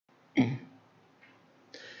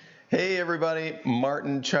Hey everybody,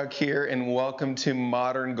 Martin Chuck here, and welcome to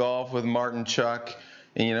Modern Golf with Martin Chuck.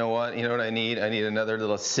 And you know what? You know what I need? I need another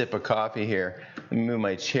little sip of coffee here. Let me move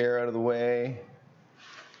my chair out of the way.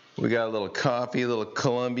 We got a little coffee, a little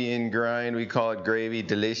Colombian grind. We call it gravy.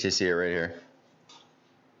 Delicious here, right here.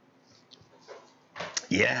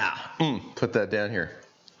 Yeah, put that down here.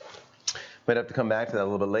 Might have to come back to that a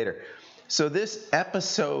little bit later. So this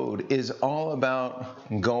episode is all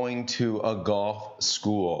about going to a golf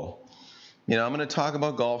school. I'm going to talk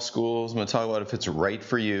about golf schools. I'm going to talk about if it's right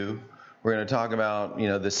for you. We're going to talk about,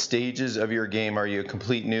 the stages of your game. Are you a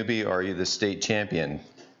complete newbie or are you the state champion?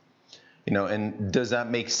 And does that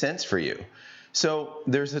make sense for you? So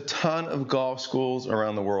there's a ton of golf schools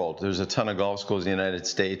around the world. There's a ton of golf schools in the United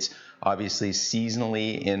States, obviously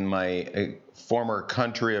seasonally in my former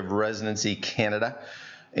country of residency, Canada.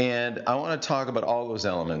 And I want to talk about all those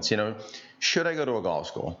elements. Should I go to a golf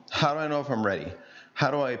school? How do I know if I'm ready? How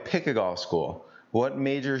do I pick a golf school? What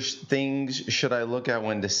major things should I look at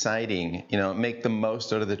when deciding, make the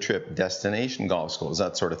most out of the trip, destination golf schools,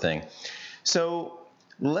 that sort of thing. So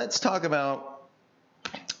let's talk about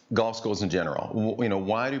golf schools in general.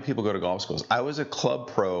 Why do people go to golf schools? I was a club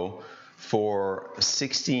pro for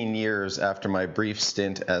 16 years after my brief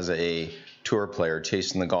stint as a tour player,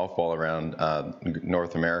 chasing the golf ball around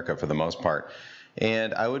North America for the most part.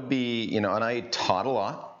 And I would be, and I taught a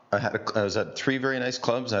lot. I was at 3 very nice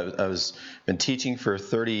clubs. I was been teaching for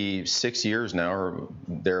 36 years now, or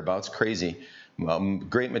thereabouts. Crazy,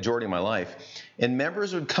 great majority of my life. And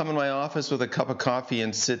members would come in my office with a cup of coffee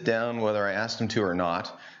and sit down, whether I asked them to or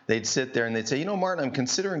not. They'd sit there and they'd say, Martin, I'm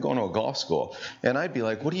considering going to a golf school. And I'd be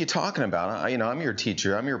like, what are you talking about? I'm your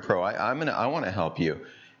teacher. I'm your pro. I want to help you.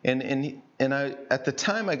 And I, at the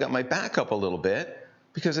time, I got my back up a little bit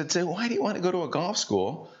because I'd say, why do you want to go to a golf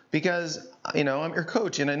school? Because, I'm your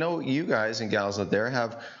coach, and I know you guys and gals out there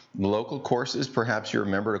have local courses. Perhaps you're a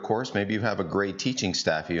member of a course. Maybe you have a great teaching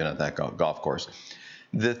staff even at that golf course.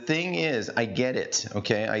 The thing is, I get it,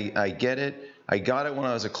 okay? I get it. I got it when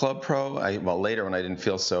I was a club pro. Later when I didn't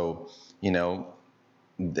feel so,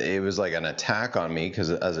 it was like an attack on me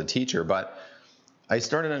because as a teacher. But I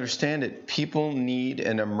started to understand it. People need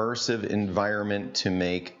an immersive environment to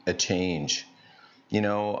make a change.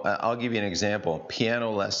 I'll give you an example.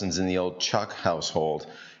 Piano lessons in the old Chuck household.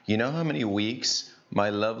 You know how many weeks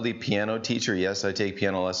my lovely piano teacher, yes, I take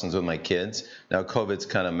piano lessons with my kids. Now, COVID's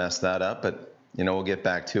kind of messed that up, but, we'll get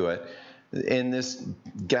back to it. And this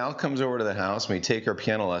gal comes over to the house, and we take our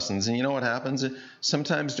piano lessons, and you know what happens?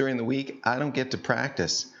 Sometimes during the week, I don't get to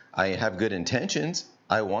practice. I have good intentions.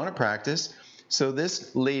 I want to practice. So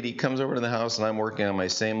this lady comes over to the house, and I'm working on my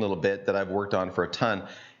same little bit that I've worked on for a ton.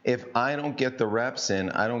 If I don't get the reps in,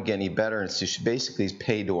 I don't get any better. And so she basically is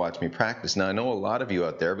paid to watch me practice. Now, I know a lot of you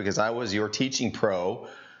out there, because I was your teaching pro.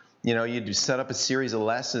 You set up a series of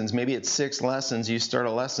lessons. Maybe it's 6 lessons. You start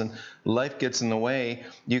a lesson. Life gets in the way.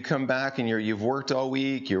 You come back and you've worked all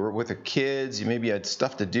week. You were with the kids. You maybe had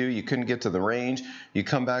stuff to do. You couldn't get to the range. You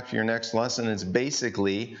come back for your next lesson. It's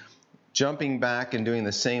basically jumping back and doing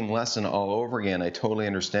the same lesson all over again. I totally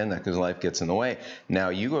understand that because life gets in the way. Now,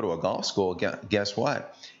 you go to a golf school, guess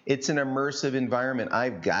what? It's an immersive environment.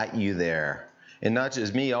 I've got you there. And not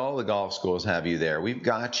just me, all the golf schools have you there. We've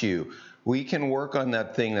got you. We can work on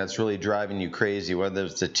that thing that's really driving you crazy, whether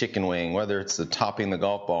it's the chicken wing, whether it's the topping the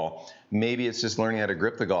golf ball. Maybe it's just learning how to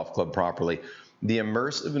grip the golf club properly. The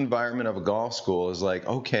immersive environment of a golf school is like,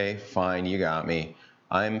 okay, fine, you got me.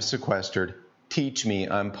 I'm sequestered. Teach me,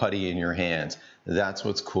 I'm putty in your hands. That's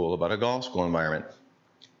what's cool about a golf school environment.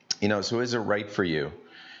 So is it right for you?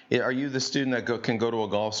 Are you the student that can go to a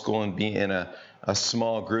golf school and be in a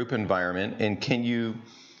small group environment, and can you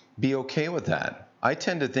be okay with that? I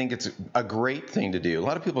tend to think it's a great thing to do. A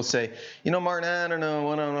lot of people say, Martin, I don't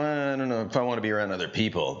know if I want to be around other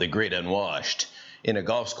people, the great unwashed, in a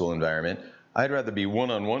golf school environment. I'd rather be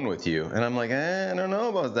one-on-one with you. And I'm like, I don't know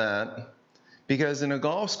about that. Because in a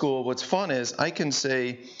golf school, what's fun is I can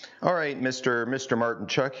say, all right, Mr. Martin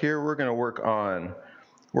Chuck here, we're going to work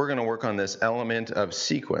on this element of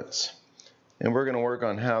sequence. And we're going to work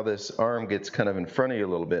on how this arm gets kind of in front of you a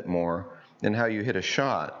little bit more and how you hit a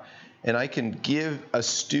shot. And I can give a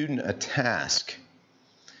student a task.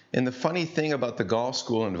 And the funny thing about the golf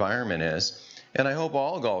school environment is, and I hope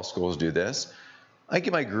all golf schools do this, I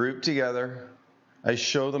get my group together. I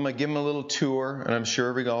show them, I give them a little tour, and I'm sure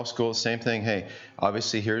every golf school, same thing. Hey,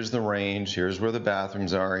 obviously here's the range, here's where the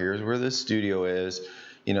bathrooms are, here's where the studio is.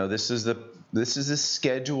 This is the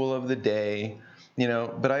schedule of the day.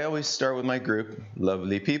 But I always start with my group.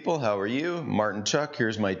 Lovely people, how are you? Martin Chuck,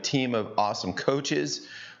 here's my team of awesome coaches.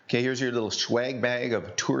 Okay, here's your little swag bag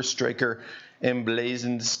of Tour Striker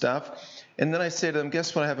emblazoned stuff. And then I say to them,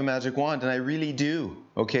 guess what? I have a magic wand, and I really do.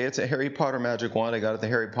 Okay, it's a Harry Potter magic wand I got at the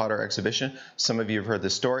Harry Potter exhibition. Some of you have heard the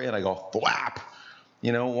story, and I go, thwap.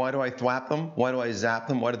 You know, why do I thwap them? Why do I zap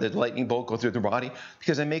them? Why did the lightning bolt go through their body?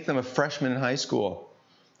 Because I make them a freshman in high school.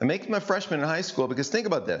 I make them a freshman in high school because think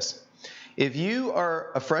about this. If you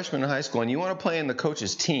are a freshman in high school and you want to play in the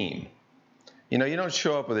coach's team, you know, you don't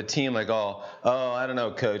show up with a team like, oh, I don't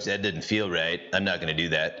know, coach, that didn't feel right. I'm not going to do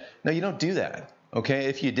that. No, you don't do that. Okay,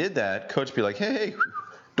 if you did that, coach would be like, hey,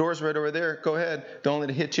 door's right over there. Go ahead. Don't let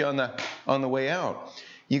it hit you on the way out.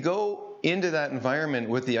 You go into that environment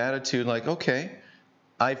with the attitude like, okay,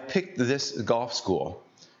 I've picked this golf school,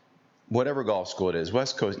 whatever golf school it is,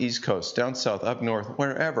 West Coast, East Coast, down south, up north,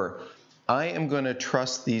 wherever. I am going to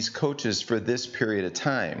trust these coaches for this period of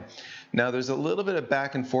time. Now, there's a little bit of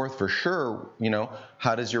back and forth for sure. You know,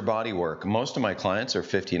 how does your body work? Most of my clients are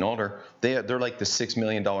 50 and older. They're like the $6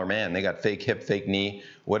 million man. They got fake hip, fake knee,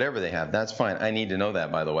 whatever they have. That's fine. I need to know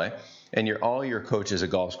that, by the way. And all your coaches at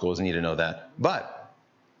golf schools need to know that. But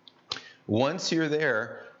once you're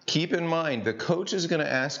there, keep in mind the coach is going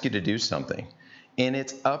to ask you to do something. And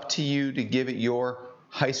it's up to you to give it your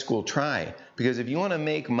high school try. Because if you want to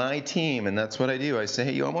make my team, and that's what I do, I say,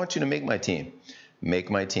 hey, I want you to make my team.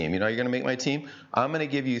 Make my team. You know how you're going to make my team? I'm going to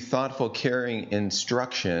give you thoughtful, caring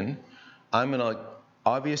instruction. I'm going to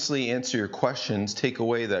obviously answer your questions, take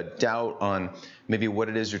away the doubt on maybe what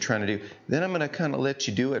it is you're trying to do. Then I'm going to kind of let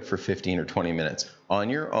you do it for 15 or 20 minutes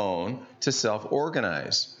on your own to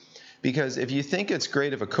self-organize. Because if you think it's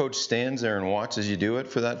great if a coach stands there and watches you do it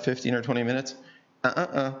for that 15 or 20 minutes,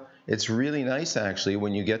 it's really nice actually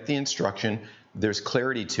when you get the instruction, there's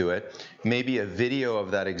clarity to it. Maybe a video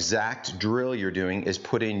of that exact drill you're doing is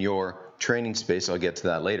put in your training space. I'll get to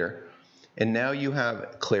that later. And now you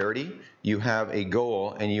have clarity, you have a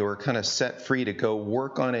goal, and you are kind of set free to go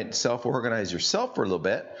work on it, self-organize yourself for a little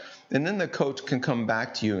bit. And then the coach can come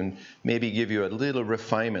back to you and maybe give you a little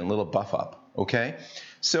refinement, a little buff up, okay?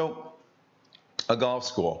 So a golf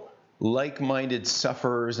school, like-minded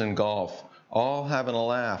sufferers in golf, all having a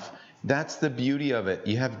laugh. That's the beauty of it.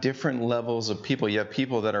 You have different levels of people. You have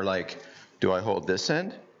people that are like, do I hold this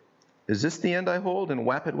end? Is this the end I hold and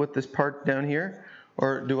whap it with this part down here?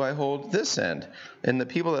 Or do I hold this end? And the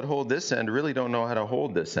people that hold this end really don't know how to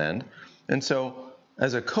hold this end. And so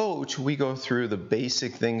as a coach, we go through the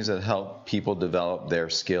basic things that help people develop their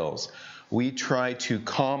skills. We try to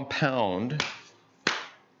compound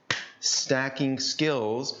stacking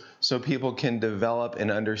skills so people can develop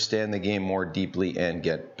and understand the game more deeply and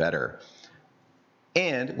get better.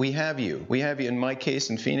 And we have you. We have you. In my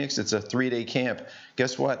case, in Phoenix, it's a 3-day camp.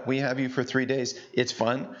 Guess what? We have you for 3 days. It's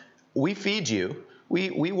fun. We feed you.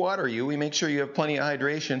 We water you. We make sure you have plenty of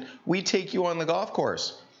hydration. We take you on the golf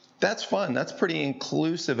course. That's fun. That's a pretty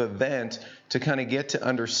inclusive event to kind of get to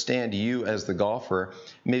understand you as the golfer,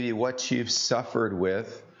 maybe what you've suffered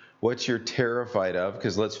with, what you're terrified of,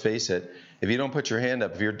 because let's face it, if you don't put your hand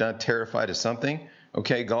up, if you're not terrified of something,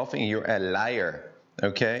 okay, golfing, you're a liar,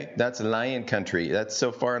 okay? That's lion country. That's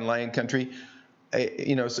so far in lion country.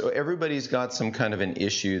 You know, so everybody's got some kind of an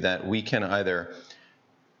issue that we can either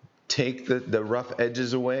take the rough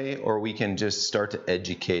edges away or we can just start to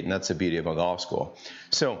educate, and that's the beauty of a golf school.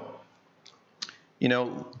 So, you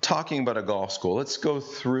know, talking about a golf school, let's go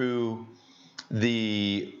through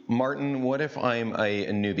Martin, what if I'm a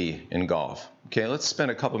newbie in golf? Okay, let's spend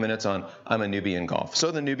a couple minutes on I'm a newbie in golf. So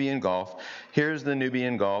the newbie in golf, here's the newbie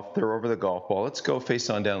in golf. They're over the golf ball. Let's go face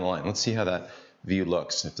on down the line. Let's see how that view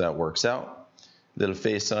looks, if that works out. Little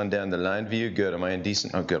face on down the line view. Good. Am I in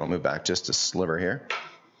decent? Oh, good. I'll move back just a sliver here.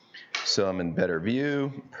 So I'm in better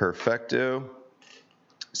view. Perfecto.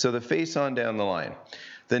 So the face on down the line.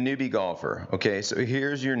 The newbie golfer. Okay, so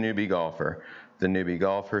here's your newbie golfer. The newbie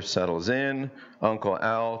golfer settles in. Uncle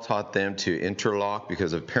Al taught them to interlock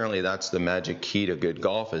because apparently that's the magic key to good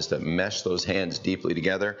golf, is to mesh those hands deeply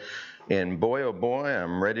together. And boy, oh boy,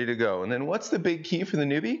 I'm ready to go. And then what's the big key for the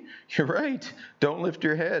newbie? You're right. Don't lift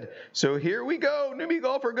your head. So here we go. Newbie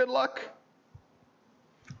golfer, good luck.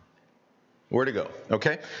 Where to go?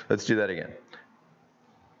 Okay, let's do that again.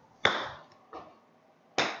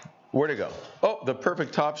 Where to go? Oh, the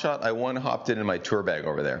perfect top shot. I one-hopped it in my tour bag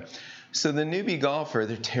over there. So the newbie golfer,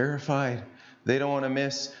 they're terrified. They don't want to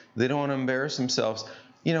miss. They don't want to embarrass themselves.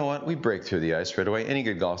 You know what? We break through the ice right away. Any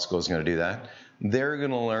good golf school is going to do that. They're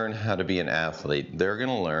going to learn how to be an athlete. They're going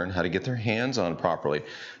to learn how to get their hands on properly.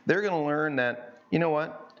 They're going to learn that, you know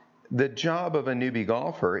what? The job of a newbie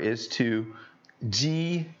golfer is to GASP.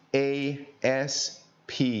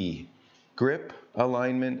 Grip,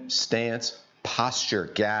 alignment, stance,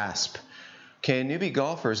 posture, gasp. Okay, a newbie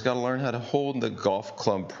golfer's got to learn how to hold the golf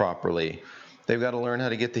club properly. They've got to learn how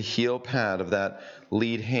to get the heel pad of that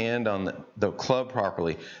lead hand on the club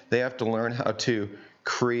properly. They have to learn how to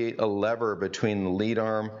create a lever between the lead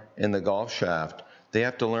arm and the golf shaft. They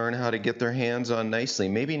have to learn how to get their hands on nicely.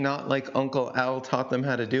 Maybe not like Uncle Al taught them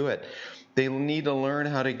how to do it. They need to learn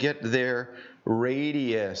how to get their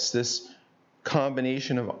radius, this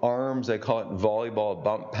combination of arms, I call it volleyball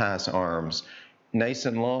bump pass arms, nice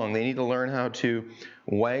and long. They need to learn how to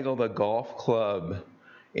waggle the golf club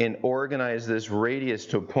and organize this radius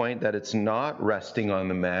to a point that it's not resting on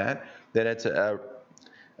the mat, that it's a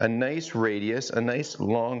nice radius, a nice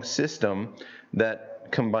long system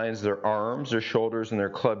that combines their arms, their shoulders, and their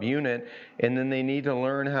club unit. And then they need to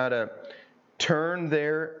learn how to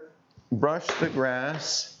brush the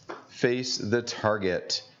grass, face the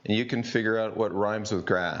target. And you can figure out what rhymes with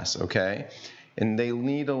grass, okay? And they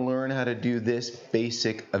need to learn how to do this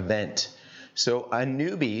basic event. So a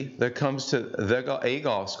newbie that comes to a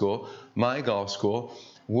golf school, my golf school,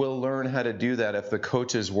 will learn how to do that if the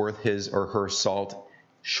coach is worth his or her salt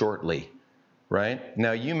shortly, right?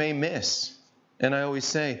 Now you may miss, and I always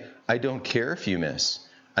say, I don't care if you miss.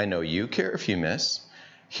 I know you care if you miss.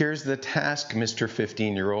 Here's the task, Mr.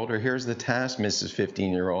 15-year-old, or here's the task, Mrs.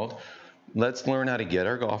 15-year-old. Let's learn how to get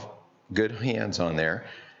our good hands on there.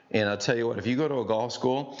 And I'll tell you what, if you go to a golf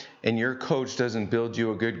school and your coach doesn't build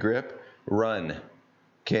you a good grip, run.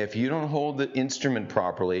 Okay, if you don't hold the instrument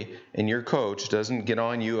properly and your coach doesn't get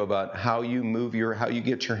on you about how you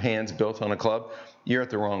get your hands built on a club, you're at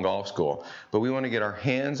the wrong golf school. But we want to get our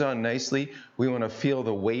hands on nicely. We want to feel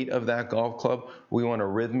the weight of that golf club. We want to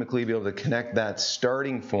rhythmically be able to connect that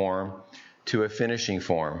starting form to a finishing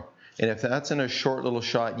form. And if that's in a short little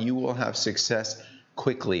shot, you will have success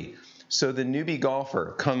quickly. So the newbie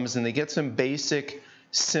golfer comes and they get some basic,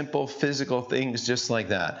 simple physical things just like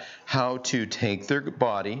that. How to take their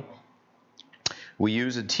body. We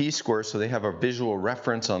use a T-square so they have a visual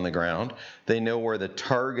reference on the ground. They know where the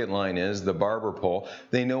target line is, the barber pole.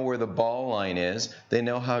 They know where the ball line is. They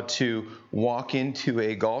know how to walk into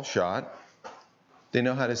a golf shot. They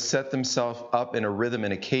know how to set themselves up in a rhythm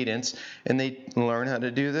and a cadence, and they learn how to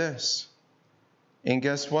do this. And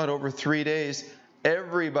guess what? Over 3 days,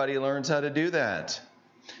 everybody learns how to do that.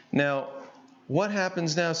 Now, what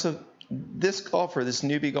happens now? So this golfer, this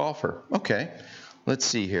newbie golfer, okay, let's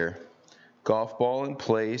see here. Golf ball in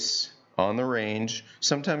place on the range,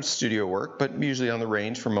 sometimes studio work, but usually on the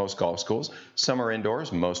range for most golf schools. Some are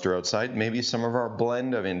indoors, most are outside. Maybe some of our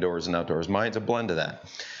blend of indoors and outdoors. Mine's a blend of that.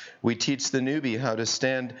 We teach the newbie how to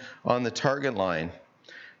stand on the target line,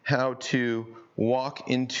 how to walk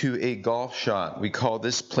into a golf shot. We call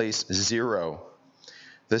this place 0.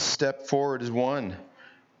 The step forward is 1.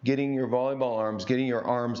 Getting your volleyball arms, getting your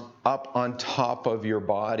arms up on top of your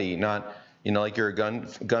body, not like you're a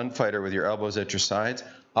gunfighter with your elbows at your sides,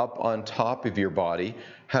 up on top of your body.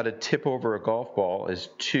 How to tip over a golf ball is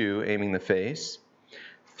 2, aiming the face.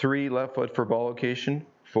 3, left foot for ball location.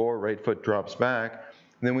 4, right foot drops back.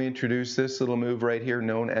 And then we introduce this little move right here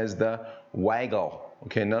known as the waggle.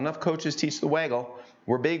 Okay, not enough coaches teach the waggle.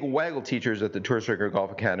 We're big waggle teachers at the Tour Striker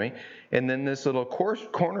Golf Academy. And then this little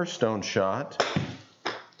cornerstone shot.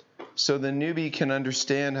 So the newbie can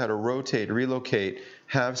understand how to rotate, relocate,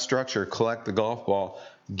 have structure, collect the golf ball,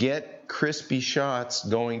 get crispy shots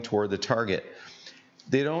going toward the target.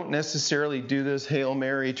 They don't necessarily do this Hail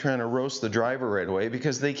Mary trying to roast the driver right away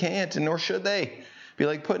because they can't, and nor should they. It'd be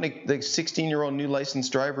like putting a 16-year-old new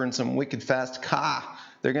licensed driver in some wicked fast car.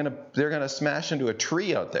 They're gonna smash into a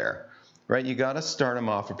tree out there, right? You got to start them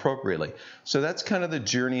off appropriately. So that's kind of the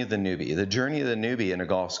journey of the newbie. The journey of the newbie in a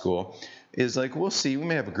golf school is like, we'll see, we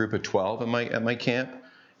may have a group of 12 at my camp,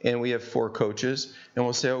 and we have 4 coaches, and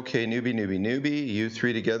we'll say, okay, newbie, you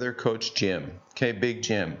 3 together, Coach Jim. Okay, Big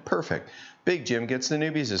Jim, perfect. Big Jim gets the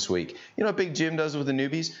newbies this week. You know what Big Jim does with the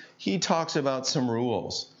newbies? He talks about some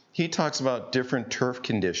rules. He talks about different turf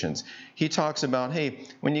conditions. He talks about, hey,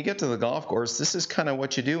 when you get to the golf course, this is kind of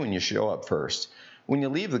what you do when you show up first. When you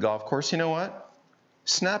leave the golf course, you know what?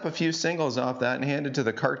 Snap a few singles off that and hand it to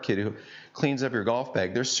the cart kid who cleans up your golf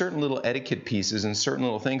bag. There's certain little etiquette pieces and certain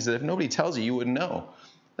little things that if nobody tells you, you wouldn't know.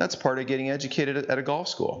 That's part of getting educated at a golf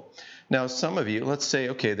school. Now, some of you, let's say,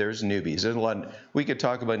 okay, there's newbies. There's a lot. We could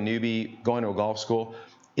talk about newbie going to a golf school.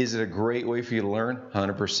 Is it a great way for you to learn?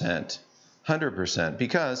 100%. 100%.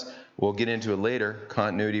 Because we'll get into it later.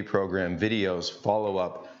 Continuity program, videos,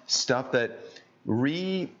 follow-up, stuff that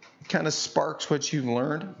kind of sparks what you've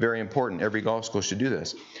learned. Very important. Every golf school should do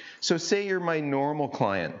this. So say you're my normal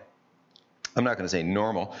client. I'm not going to say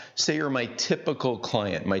normal. Say you're my typical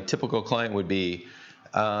client. My typical client would be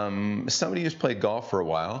somebody who's played golf for a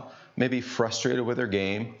while. maybe frustrated with their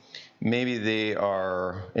game. Maybe they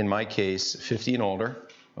are, in my case, 50 and older,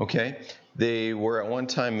 okay? They were at one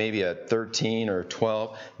time maybe at 13 or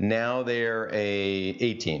 12. Now they're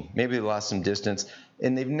 18. Maybe they lost some distance,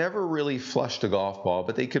 and they've never really flushed a golf ball,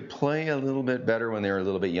 but they could play a little bit better when they were a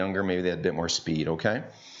little bit younger. Maybe they had a bit more speed, okay?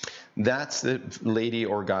 That's the lady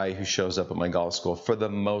or guy who shows up at my golf school for the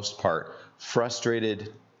most part.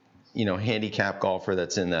 Frustrated, handicap golfer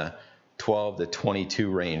that's in the 12 to 22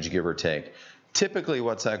 range, give or take. Typically,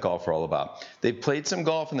 what's that golfer all about? They've played some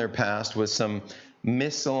golf in their past with some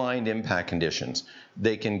misaligned impact conditions.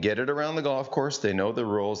 They can get it around the golf course. They know the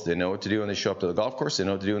rules. They know what to do when they show up to the golf course. They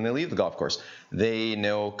know what to do when they leave the golf course. They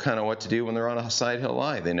know kind of what to do when they're on a side hill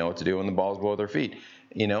lie. They know what to do when the ball's below their feet.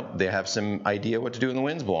 They have some idea what to do when the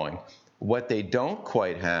wind's blowing. What they don't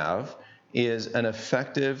quite have is an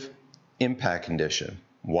effective impact condition.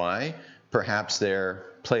 Why? Perhaps they're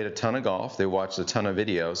played a ton of golf, they watched a ton of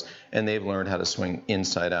videos, and they've learned how to swing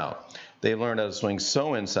inside out. They've learned how to swing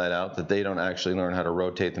so inside out that they don't actually learn how to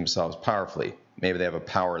rotate themselves powerfully. Maybe they have a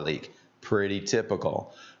power leak. Pretty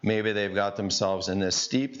typical. Maybe they've got themselves in this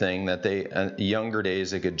steep thing that younger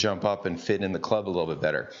days, they could jump up and fit in the club a little bit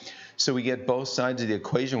better. So we get both sides of the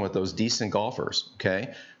equation with those decent golfers,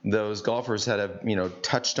 okay? Those golfers that have,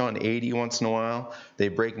 touched on 80 once in a while. They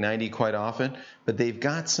break 90 quite often, but they've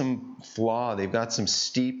got some flaw. They've got some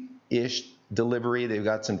steep-ish delivery. They've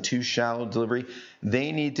got some too shallow delivery.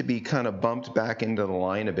 They need to be kind of bumped back into the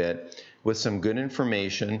line a bit with some good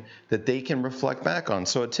information that they can reflect back on.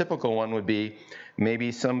 So a typical one would be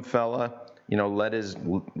maybe some fella, let his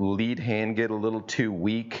lead hand get a little too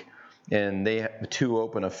weak, and they have too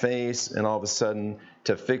open a face, and all of a sudden,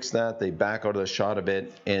 to fix that, they back out of the shot a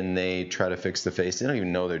bit, and they try to fix the face. They don't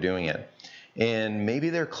even know they're doing it. And maybe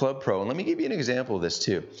they're club pro. And let me give you an example of this,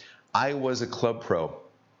 too. I was a club pro.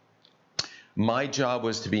 My job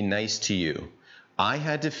was to be nice to you. I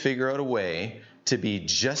had to figure out a way to be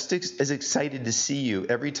just as excited to see you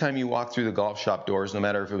every time you walk through the golf shop doors, no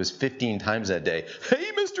matter if it was 15 times that day.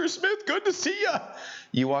 Hey, Mr. Smith, good to see you.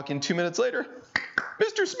 You walk in 2 minutes later,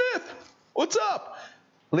 Mr. Smith, what's up?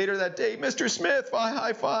 Later that day, Mr. Smith,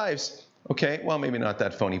 high fives. Okay, well, maybe not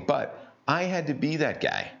that phony, but I had to be that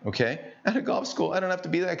guy, okay? At a golf school, I don't have to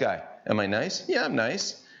be that guy. Am I nice? Yeah, I'm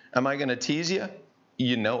nice. Am I going to tease you?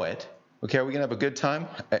 You know it. Okay, are we going to have a good time?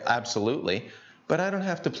 Absolutely. But I don't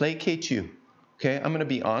have to placate you. Okay, I'm going to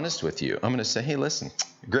be honest with you. I'm going to say, hey, listen,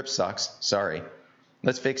 grip sucks. Sorry.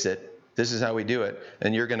 Let's fix it. This is how we do it.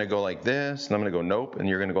 And you're going to go like this, and I'm going to go nope, and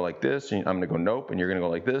you're going to go like this, and I'm going to go nope, and you're going to go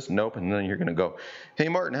like this, nope, and then you're going to go, hey,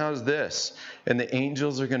 Martin, how's this? And the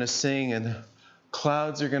angels are going to sing, and the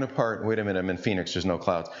clouds are going to part. Wait a minute, I'm in Phoenix. There's no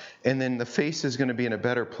clouds. And then the face is going to be in a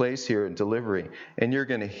better place here in delivery, and you're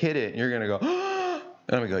going to hit it, and you're going to go, and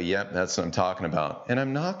I'm going to go, yep, that's what I'm talking about. And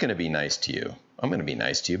I'm not going to be nice to you. I'm going to be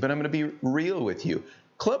nice to you, but I'm going to be real with you.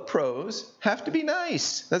 Club pros have to be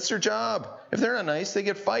nice. That's their job. If they're not nice, they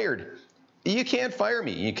get fired. You can't fire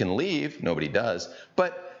me. You can leave. Nobody does.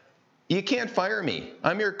 But you can't fire me.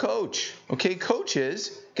 I'm your coach. Okay,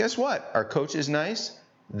 coaches, guess what? Are coaches nice?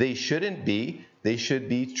 They shouldn't be. They should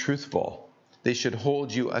be truthful. They should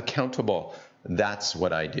hold you accountable. That's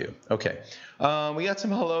what I do. Okay. We got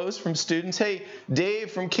some hellos from students. Hey,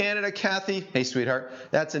 Dave from Canada. Kathy. Hey, sweetheart.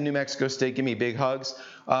 That's in New Mexico State. Give me big hugs.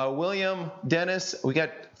 William, Dennis. We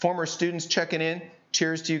got former students checking in.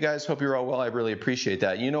 Cheers to you guys. Hope you're all well. I really appreciate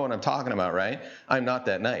that. You know what I'm talking about, right? I'm not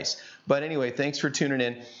that nice. But anyway, thanks for tuning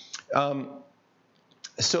in.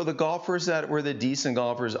 So the golfers that were the decent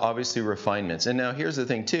golfers, obviously refinements. And now here's the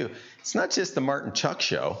thing, too. It's not just the Martin Chuck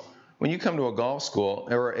show. When you come to a golf school,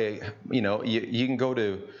 or you can go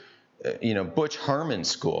to, Butch Harmon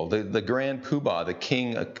School, the Grand Poobah, the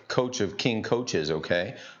king, coach of king coaches,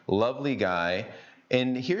 okay? Lovely guy.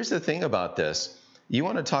 And here's the thing about this. You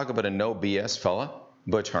want to talk about a no BS fella?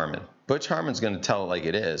 Butch Harmon. Butch Harmon's going to tell it like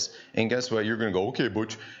it is. And guess what? You're going to go, okay,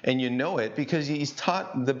 Butch. And you know it because he's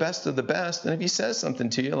taught the best of the best. And if he says something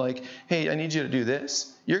to you like, hey, I need you to do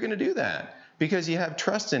this, you're going to do that. Because you have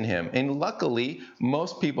trust in him. And luckily,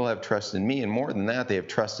 most people have trust in me. And more than that, they have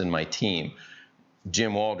trust in my team.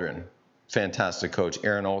 Jim Waldron, fantastic coach.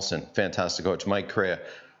 Aaron Olson, fantastic coach. Mike Correa,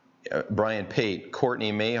 Brian Pate,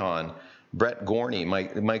 Courtney Mahon, Brett Gorney.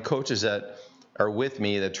 My coaches that are with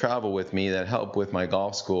me, that travel with me, that help with my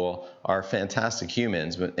golf school are fantastic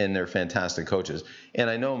humans, and they're fantastic coaches.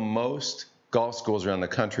 And I know most golf schools around the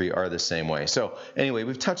country are the same way. So anyway,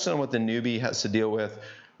 we've touched on what the newbie has to deal with.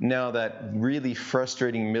 Now that really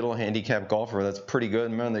frustrating middle handicap golfer, that's pretty good.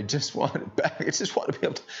 Man, they just want it back. I just want to be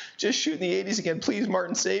able to just shoot in the 80s again. Please,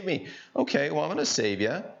 Martin, save me. Okay, well, I'm going to save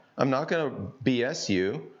you. I'm not going to BS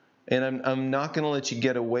you. And I'm not going to let you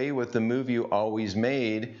get away with the move you always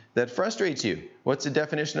made that frustrates you. What's the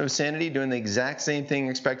definition of sanity? Doing the exact same thing,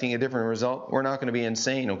 expecting a different result. We're not going to be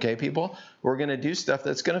insane, okay, people? We're going to do stuff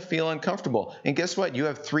that's going to feel uncomfortable. And guess what? You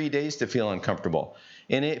have 3 days to feel uncomfortable.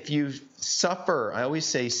 And if you suffer, I always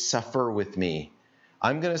say, suffer with me.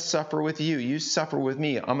 I'm going to suffer with you. You suffer with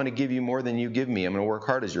me. I'm going to give you more than you give me. I'm going to work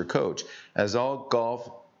hard as your coach. As all golf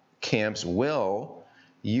camps will,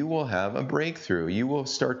 you will have a breakthrough. You will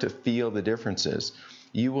start to feel the differences.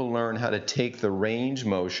 You will learn how to take the range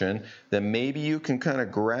motion that maybe you can kind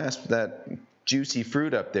of grasp that juicy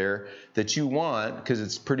fruit up there that you want because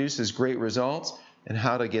it produces great results, and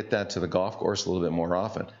how to get that to the golf course a little bit more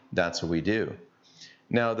often. That's what we do.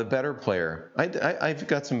 Now, the better player, I've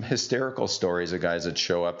got some hysterical stories of guys that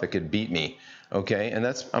show up that could beat me, okay? And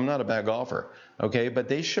I'm not a bad golfer, okay? But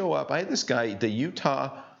they show up. I had this guy, the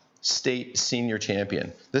Utah State senior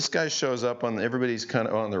champion. This guy shows up everybody's kind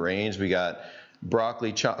of on the range. We got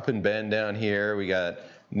Broccoli Chop and Ben down here. We got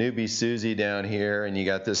Newbie Susie down here. And you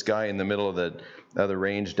got this guy in the middle of the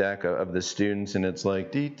range deck of the students. And it's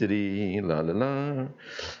like, dee-dee-dee, la-la-la,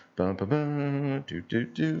 bum-ba-bum,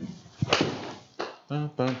 do-do-do.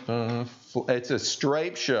 It's a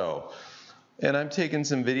stripe show. And I'm taking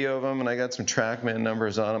some video of them, and I got some TrackMan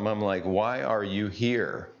numbers on them. I'm like, why are you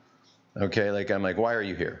here? Okay, I'm like, why are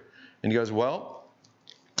you here? And he goes, well,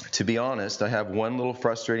 to be honest, I have one little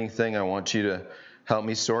frustrating thing I want you to help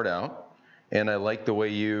me sort out, and I like the way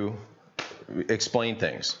you explain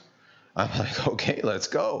things. I'm like, okay, let's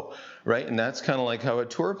go, right? And that's kind of like how a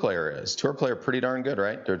tour player is. Tour player, pretty darn good,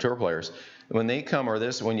 right? They're tour players. When they come,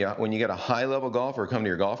 when you get a high-level golfer come to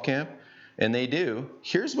your golf camp, and they do,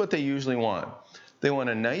 here's what they usually want. They want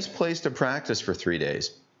a nice place to practice for 3 days.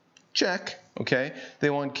 Check, okay? They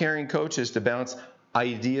want caring coaches to bounce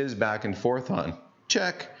ideas back and forth on.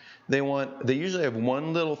 Check. They usually have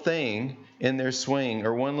one little thing in their swing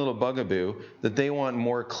or one little bugaboo that they want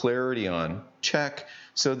more clarity on. Check.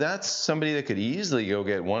 So that's somebody that could easily go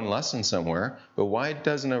get one lesson somewhere. But why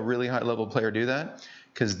doesn't a really high-level player do that?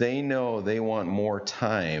 Because they know they want more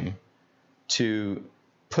time to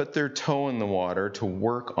put their toe in the water, to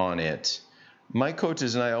work on it. My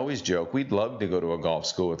coaches and I always joke, we'd love to go to a golf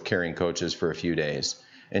school with caring coaches for a few days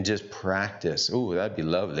and just practice. Ooh, that'd be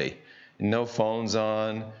lovely. No phones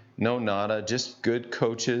on, no nada, just good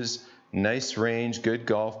coaches, nice range, good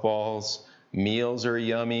golf balls, meals are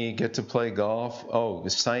yummy, get to play golf. Oh,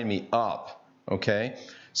 sign me up, okay?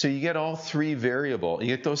 So you get all three variable. You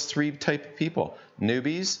get those three type of people.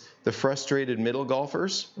 Newbies, the frustrated middle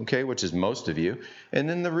golfers, okay, which is most of you, and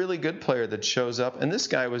then the really good player that shows up. And this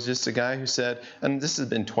guy was just a guy who said, and this has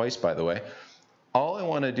been twice, by the way, all I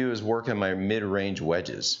want to do is work on my mid-range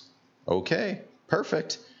wedges. Okay,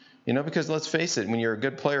 perfect. Because let's face it, when you're a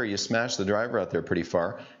good player, you smash the driver out there pretty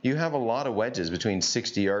far. You have a lot of wedges between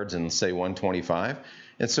 60 yards and, say, 125.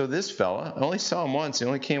 And so this fella, I only saw him once. He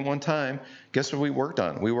only came one time. Guess what we worked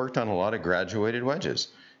on? We worked on a lot of graduated wedges.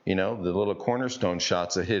 The little cornerstone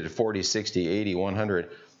shots that hit 40, 60, 80, 100.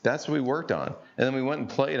 That's what we worked on. And then we went and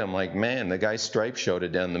played. I'm like, man, the guy Stripe showed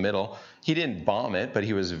it down the middle. He didn't bomb it, but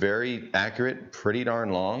he was very accurate, pretty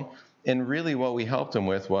darn long. And really what we helped him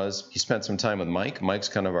with was he spent some time with Mike. Mike's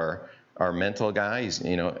kind of our mental guy. He's,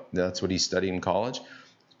 that's what he studied in college.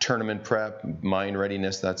 Tournament prep, mind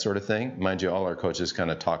readiness, that sort of thing. Mind you, all our coaches kind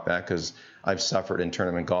of talk back because I've suffered in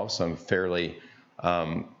tournament golf, so I'm fairly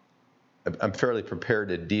prepared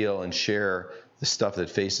to deal and share the stuff that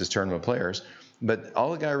faces tournament players. But all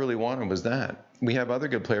the guy really wanted was that. We have other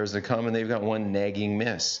good players that come and they've got one nagging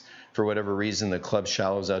miss. For whatever reason, the club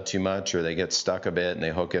shallows out too much, or they get stuck a bit and they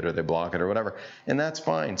hook it or they block it or whatever. And that's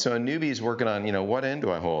fine. So a newbie's working on, what end do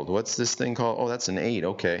I hold? What's this thing called? Oh, that's an 8.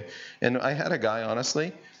 Okay. And I had a guy,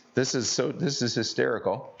 honestly, this is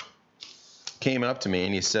hysterical, came up to me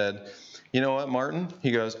and he said, you know what, Martin?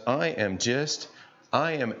 He goes, I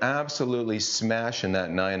am absolutely smashing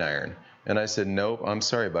that 9-iron. And I said, nope, I'm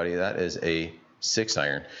sorry, buddy. That is a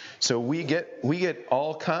 6-iron. So we get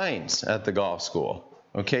all kinds at the golf school.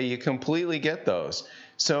 Okay, you completely get those.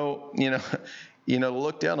 So,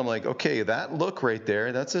 look down, I'm like, okay, that look right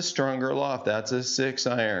there, that's a stronger loft. That's a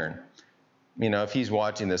 6-iron. If he's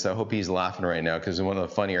watching this, I hope he's laughing right now because it's one of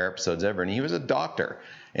the funnier episodes ever. And he was a doctor.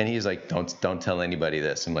 And he's like, don't tell anybody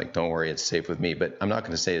this. I'm like, don't worry, it's safe with me. But I'm not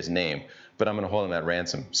going to say his name, but I'm going to hold him at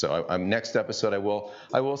ransom. So next episode, I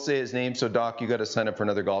will say his name. So, Doc, you got to sign up for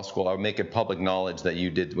another golf school. I'll make it public knowledge that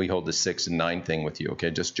we hold the 6 and 9 thing with you.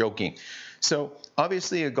 Okay, just joking. So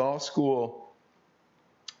obviously a golf school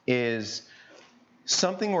is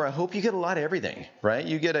something where I hope you get a lot of everything, right?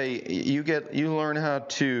 You learn how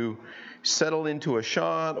to settle into a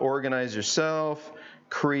shot, organize yourself,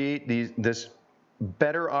 create this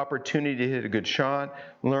better opportunity to hit a good shot,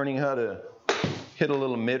 learning how to hit a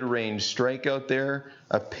little mid-range strike out there,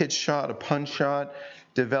 a pitch shot, a punch shot,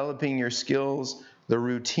 developing your skills, the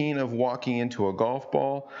routine of walking into a golf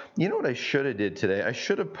ball. You know what I should have did today? I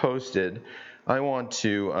should have posted, I want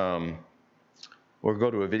to, we'll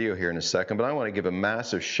go to a video here in a second, but I want to give a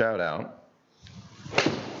massive shout out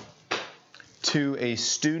to a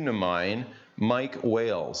student of mine, Mike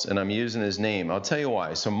Wales, and I'm using his name. I'll tell you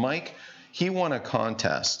why. So Mike, he won a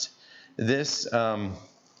contest. This,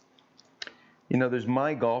 there's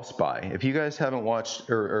My Golf Spy. If you guys haven't watched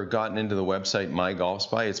or gotten into the website My Golf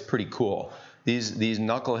Spy, it's pretty cool. These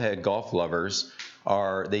knucklehead golf lovers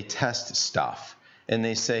they test stuff and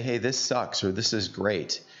they say, hey, this sucks or this is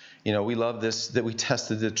great. We love this, that we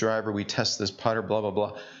tested the driver, we test this putter, blah, blah,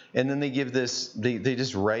 blah. And then they give this, they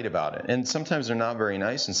just write about it. And sometimes they're not very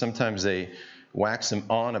nice, and sometimes they wax them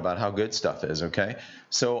on about how good stuff is, okay?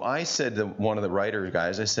 So I said to one of the writer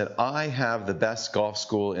guys, I said, I have the best golf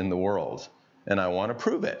school in the world, and I want to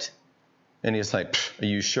prove it. And he's like, are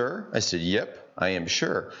you sure? I said, yep, I am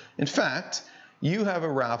sure. In fact, you have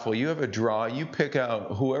a raffle, you have a draw, you pick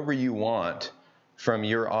out whoever you want from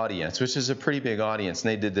your audience, which is a pretty big audience.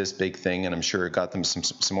 And they did this big thing, and I'm sure it got them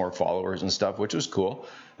some more followers and stuff, which was cool.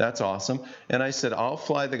 That's awesome. And I said, I'll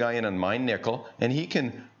fly the guy in on my nickel, and he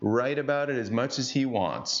can write about it as much as he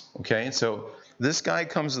wants. Okay, and so this guy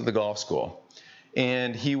comes to the golf school,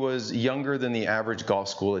 and he was younger than the average golf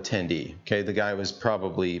school attendee. Okay, the guy was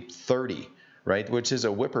probably 30, right, which is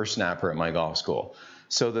a whippersnapper at my golf school.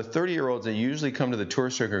 So the 30-year-olds that usually come to the Tour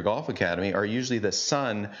Stricker Golf Academy are usually the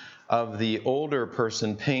son of the older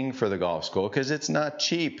person paying for the golf school, because it's not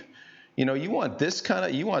cheap. You want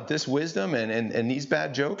this wisdom and these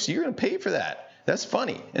bad jokes, you're going to pay for that. That's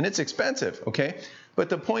funny, and it's expensive, okay? But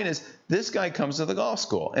the point is, this guy comes to the golf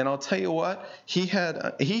school, and I'll tell you what, he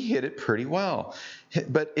hit it pretty well.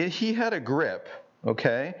 But he had a grip,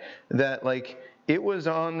 okay, that it was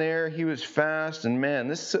on there, he was fast, and man,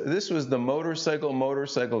 this was the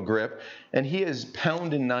motorcycle grip, and he is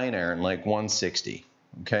pounding 9-iron like 160.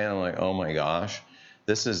 Okay, and I'm like, oh my gosh,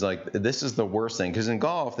 this is the worst thing, because in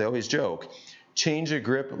golf they always joke, change a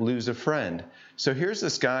grip, lose a friend. So here's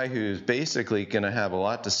this guy who's basically going to have a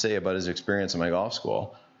lot to say about his experience in my golf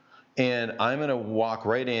school, and I'm going to walk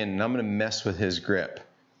right in and I'm going to mess with his grip.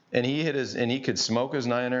 And he could smoke his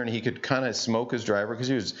 9-iron, and he could kind of smoke his driver,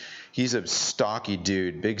 because he's a stocky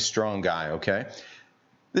dude, big strong guy. Okay,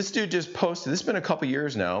 this dude just posted. This has been a couple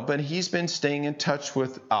years now, but he's been staying in touch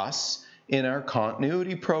with us in our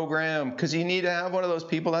continuity program, because you need to have one of those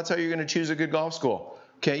people. That's how you're going to choose a good golf school.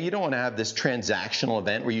 Okay, you don't want to have this transactional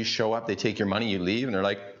event where you show up, they take your money, you leave, and they're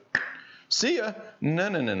like, see ya.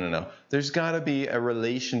 No. There's got to be a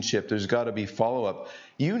relationship. There's got to be follow-up.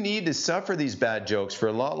 You need to suffer these bad jokes for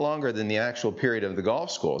a lot longer than the actual period of the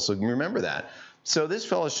golf school. So remember that. So this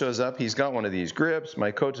fellow shows up. He's got one of these grips.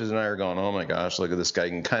 My coaches and I are going, oh my gosh, look at this guy.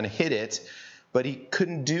 He can kind of hit it. But he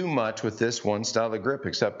couldn't do much with this one style of grip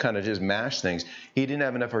except kind of just mash things. He didn't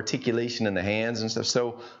have enough articulation in the hands and stuff.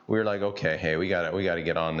 So we were like, okay, hey, we got to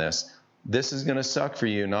get on this. This is going to suck for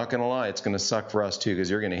you. Not going to lie, it's going to suck for us too, because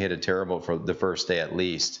you're going to hit it terrible for the first day at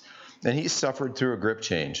least. And he suffered through a grip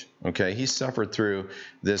change. Okay, he suffered through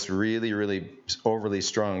this really, really overly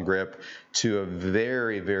strong grip to a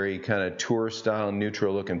very, very kind of tour style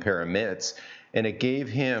neutral looking pair of mitts, and it gave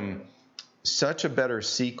him such a better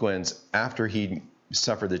sequence after he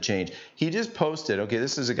suffered the change. He just posted, okay,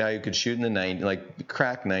 this is a guy who could shoot in the 90, like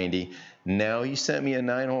crack 90. Now he sent me a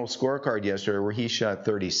 9-hole scorecard yesterday where he shot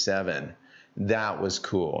 37. That was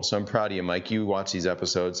cool. So I'm proud of you, Mike. You watch these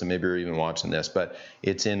episodes, and maybe you're even watching this, but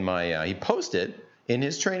it's in my, he posted in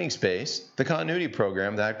his training space, the continuity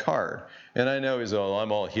program, that card. And I know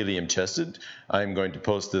I'm all helium chested. I'm going to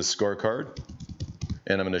post this scorecard,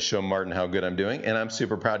 and I'm going to show Martin how good I'm doing, and I'm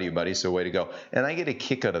super proud of you, buddy, so way to go. And I get a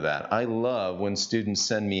kick out of that. I love when students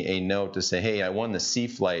send me a note to say, hey, I won the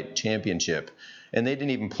Sea-Flight Championship, and they didn't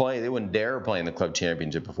even play. They wouldn't dare play in the club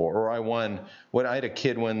championship before. Or I had a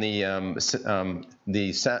kid win the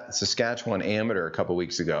Saskatchewan Amateur a couple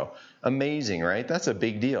weeks ago. Amazing, right? That's a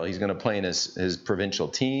big deal. He's going to play in his provincial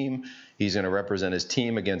team. He's going to represent his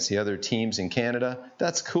team against the other teams in Canada.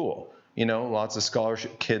 That's cool. Lots of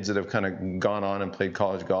scholarship kids that have kind of gone on and played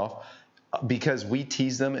college golf because we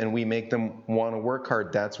tease them and we make them want to work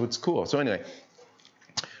hard. That's what's cool. So anyway,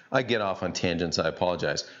 I get off on tangents. I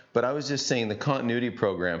apologize. But I was just saying the continuity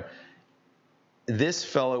program, this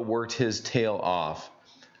fellow worked his tail off.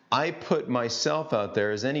 I put myself out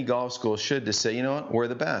there, as any golf school should, to say, you know what, we're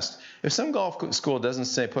the best. If some golf school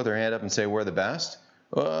doesn't put their hand up and say we're the best,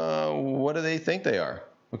 what do they think they are?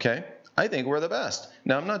 Okay? I think we're the best.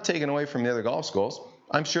 Now, I'm not taking away from the other golf schools.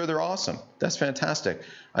 I'm sure they're awesome. That's fantastic.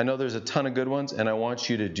 I know there's a ton of good ones, and I want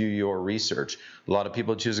you to do your research. A lot of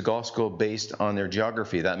people choose a golf school based on their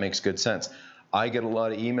geography. That makes good sense. I get a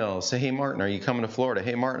lot of emails. Say, hey, Martin, are you coming to Florida?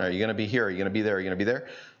 Hey, Martin, are you going to be here? Are you going to be there? Are you going to be there?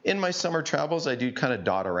 In my summer travels, I do kind of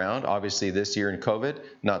dot around. Obviously, this year in COVID,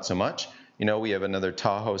 not so much. We have another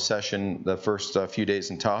Tahoe session the first few days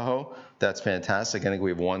in Tahoe. That's fantastic. I think we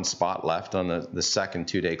have one spot left on the second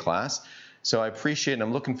 2-day class. So I appreciate it, and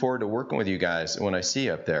I'm looking forward to working with you guys when I see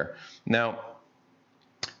you up there. Now,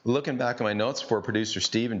 looking back at my notes before producer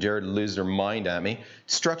Steve and Jared lose their mind at me,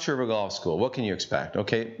 structure of a golf school, what can you expect?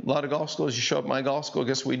 Okay, a lot of golf schools, you show up at my golf school,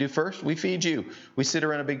 guess what we do first? We feed you. We sit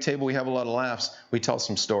around a big table, we have a lot of laughs, we tell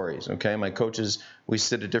some stories, okay? My coaches, we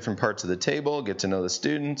sit at different parts of the table, get to know the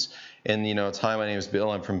students, and it's, hi, my name is Bill,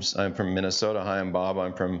 I'm from Minnesota, hi, I'm Bob,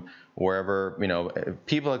 I'm from wherever,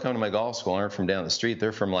 people that come to my golf school aren't from down the street,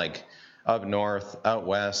 they're from like up north, out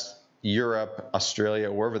west, Europe,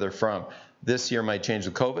 Australia, wherever they're from. This year might change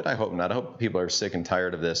with COVID. I hope not. I hope people are sick and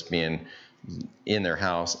tired of this being in their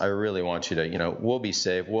house. I really want you to, we'll be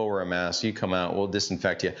safe. We'll wear a mask. You come out. We'll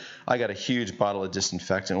disinfect you. I got a huge bottle of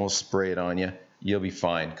disinfectant. We'll spray it on you. You'll be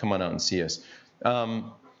fine. Come on out and see us.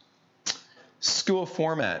 School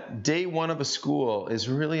format. Day one of a school is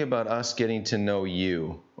really about us getting to know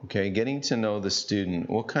you, okay? Getting to know the student.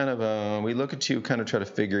 What kind of, we look at you, kind of try to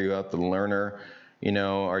figure you out, the learner.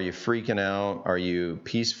 Are you freaking out? Are you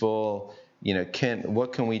peaceful?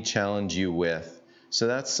 What can we challenge you with? So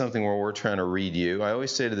that's something where we're trying to read you. I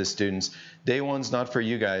always say to the students, day one's not for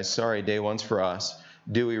you guys. Sorry, day one's for us.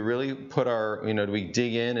 Do we really put do we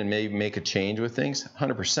dig in and maybe make a change with things?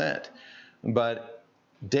 100%. But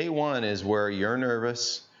day one is where you're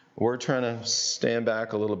nervous. We're trying to stand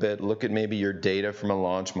back a little bit, look at maybe your data from a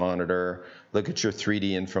launch monitor, look at your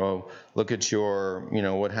 3D info, look at your,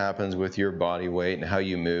 what happens with your body weight and how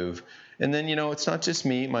you move. And then, it's not just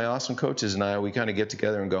me, my awesome coaches and I, we kind of get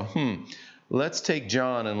together and go, let's take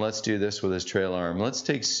John and let's do this with his trail arm. Let's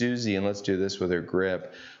take Susie and let's do this with her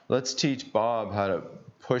grip. Let's teach Bob how to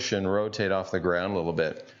push and rotate off the ground a little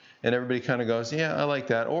bit. And everybody kind of goes, yeah, I like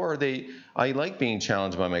that. Or I like being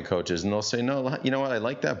challenged by my coaches. And they'll say, no, you know what, I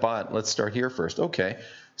like that, but let's start here first. Okay.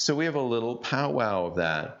 So we have a little powwow of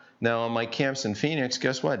that. Now, on my camps in Phoenix,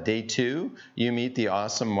 guess what? Day 2, you meet the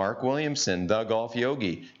awesome Mark Williamson, the golf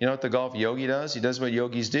yogi. You know what the golf yogi does? He does what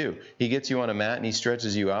yogis do. He gets you on a mat and he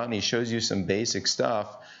stretches you out and he shows you some basic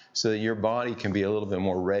stuff so that your body can be a little bit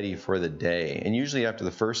more ready for the day. And usually after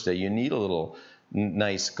the first day, you need a little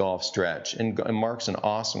nice golf stretch. And Mark's an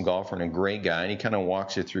awesome golfer and a great guy, and he kind of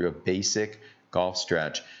walks you through a basic golf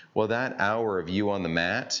stretch. Well, that hour of you on the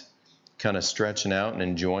mat, kind of stretching out and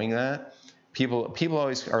enjoying that, people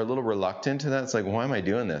always are a little reluctant to that. It's like, why am I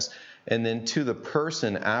doing this? And then to the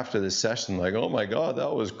person after the session, like, oh my God,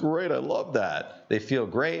 that was great. I love that. They feel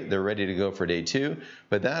great. They're ready to go for day 2.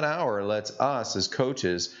 But that hour lets us as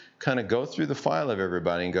coaches kind of go through the file of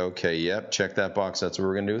everybody and go, okay, yep, check that box. That's what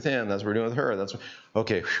we're going to do with him. That's what we're doing with her.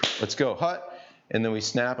 Okay, let's go. Hut. And then we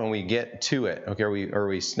snap and we get to it. Okay, or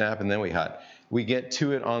we snap and then we hut. We get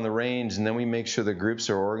to it on the range, and then we make sure the groups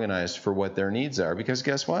are organized for what their needs are. Because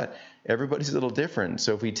guess what? Everybody's a little different.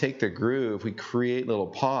 So if we take the groove, we create little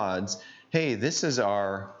pods. Hey, this is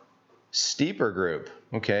our steeper group.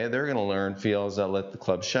 Okay, they're going to learn feels that let the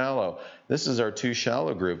club shallow. This is our too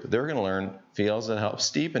shallow group. They're going to learn feels that help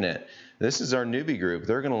steepen it. This is our newbie group.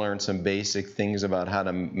 They're going to learn some basic things about how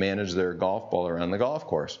to manage their golf ball around the golf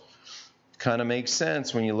course. Kind of makes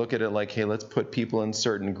sense when you look at it like, hey, let's put people in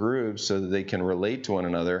certain groups so that they can relate to one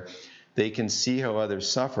another. They can see how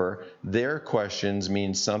others suffer. Their questions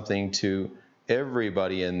mean something to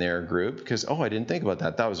everybody in their group because, oh, I didn't think about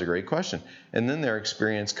that. That was a great question. And then their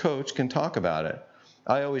experienced coach can talk about it.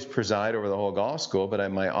 I always preside over the whole golf school,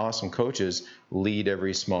 but my awesome coaches lead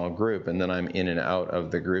every small group, and then I'm in and out of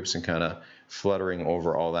the groups and kind of fluttering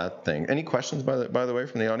over all that thing. Any questions, by the way,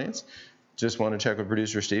 from the audience? Just want to check with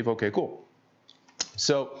producer Steve. Okay, cool.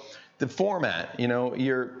 So the format,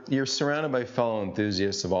 you're surrounded by fellow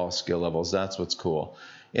enthusiasts of all skill levels. That's what's cool.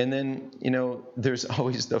 And then, there's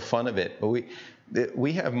always the fun of it.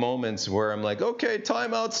 We have moments where I'm like, okay,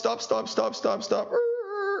 time out, stop.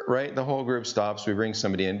 Right? The whole group stops. We bring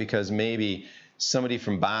somebody in because maybe somebody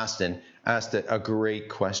from Boston asked a great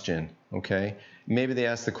question, okay? Maybe they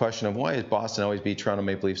asked the question of why does Boston always beat Toronto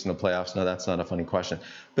Maple Leafs in the playoffs? No, that's not a funny question.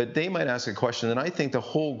 But they might ask a question that I think the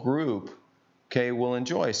whole group, okay, will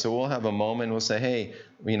enjoy. So we'll have a moment. We'll say, hey,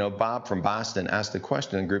 Bob from Boston asked the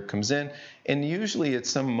question. The group comes in. And usually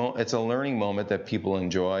it's a learning moment that people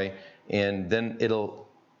enjoy. And then it'll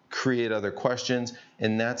create other questions,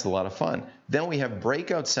 and that's a lot of fun. Then we have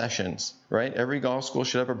breakout sessions, right? Every golf school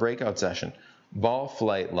should have a breakout session. Ball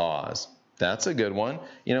flight laws. That's a good one.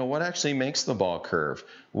 You know, what actually makes the ball curve?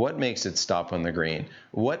 What makes it stop on the green?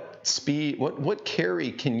 What speed, what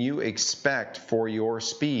carry can you expect for your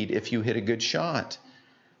speed if you hit a good shot?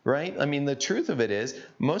 Right? I mean, the truth of it is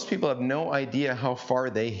most people have no idea how far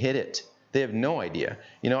they hit it. They have no idea.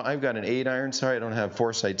 You know, I've got an 8-iron. Sorry, I don't have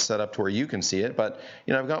Foresight set up to where you can see it, but,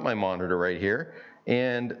 you know, I've got my monitor right here.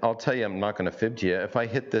 And I'll tell you, I'm not going to fib to you. If I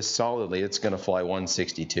hit this solidly, it's going to fly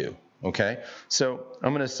 162. Okay? So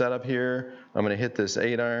I'm going to set up here. I'm going to hit this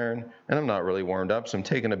 8-iron. And I'm not really warmed up, so I'm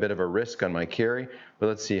taking a bit of a risk on my carry. But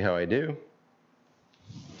let's see how I do.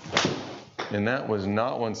 And that was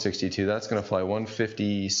not 162. That's going to fly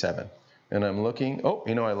 157. And I'm looking, oh,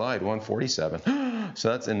 you know, I lied, 147. So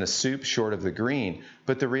that's in the soup short of the green.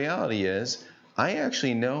 But the reality is, I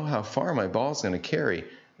actually know how far my ball's going to carry.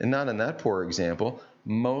 And not in that poor example.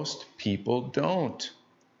 Most people don't.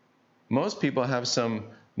 Most people have some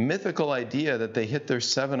mythical idea that they hit their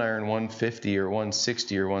 7-iron 150 or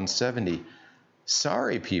 160 or 170.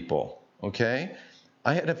 Sorry, people, okay?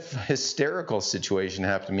 I had a hysterical situation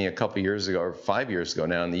happen to me a couple years ago, or 5 years ago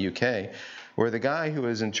now in the UK, where the guy who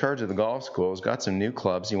was in charge of the golf schools got some new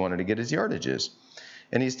clubs. He wanted to get his yardages.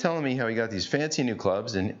 And he's telling me how he got these fancy new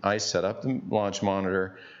clubs, and I set up the launch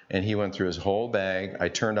monitor, and he went through his whole bag. I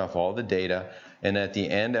turned off all the data, and at the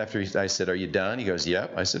end, after I said, "Are you done?" He goes,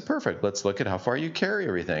 "Yep." I said, "Perfect. Let's look at how far you carry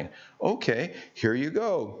everything." "Okay, here you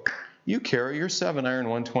go. You carry your 7-iron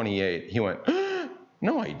 128. He went,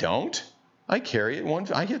 "No, I don't. I carry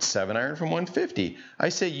it I hit 7-iron from 150. I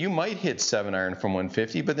say, "You might hit 7-iron from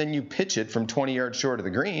 150, but then you pitch it from 20 yards short of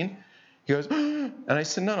the green." He goes, and I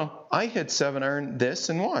said, no, I hit 7-iron this,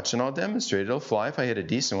 and watch, and I'll demonstrate. It'll fly if I hit a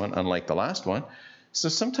decent one, unlike the last one. So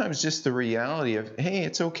sometimes just the reality of, hey,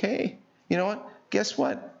 it's okay. You know what? Guess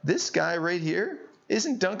what? This guy right here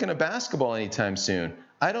isn't dunking a basketball anytime soon.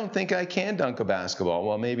 I don't think I can dunk a basketball.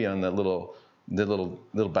 Well, maybe on the little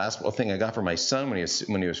basketball thing I got for my son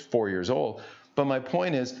when he was 4 years old. But my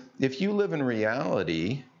point is, if you live in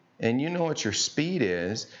reality and you know what your speed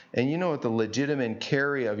is and you know what the legitimate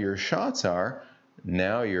carry of your shots are,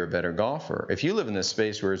 now you're a better golfer. If you live in this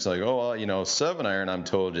space where it's like, oh, well, you know, 7-iron I'm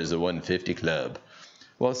told is a 150 club.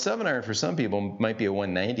 Well, 7-iron for some people might be a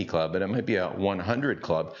 190 club, but it might be a 100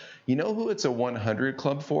 club. You know who it's a 100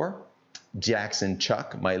 club for? Jackson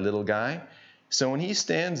Chuck, my little guy. So when he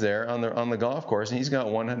stands there on the golf course and he's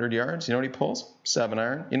got 100 yards, you know what he pulls?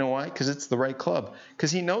 7-iron. You know why? Because it's the right club.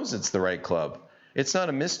 Because he knows it's the right club. It's not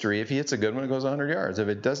a mystery. If he hits a good one, it goes 100 yards. If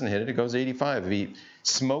it doesn't hit it, it goes 85. If he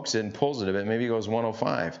smokes it and pulls it a bit, maybe it goes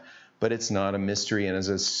 105. But it's not a mystery. And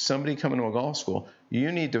as somebody coming to a golf school,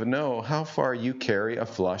 you need to know how far you carry a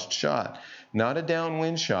flushed shot. Not a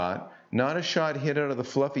downwind shot, not a shot hit out of the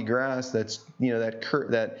fluffy grass that's, you know,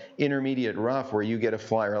 that intermediate rough where you get a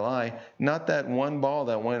fly or lie. Not that one ball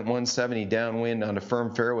that went 170 downwind on a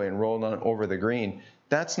firm fairway and rolled on over the green.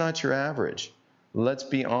 That's not your average. Let's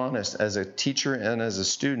be honest, as a teacher and as a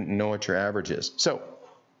student, know what your average is. So,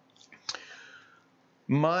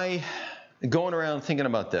 my going around thinking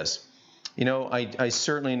about this, you know, I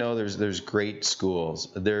certainly know there's great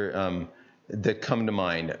schools there that come to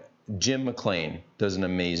mind. Jim McLean does an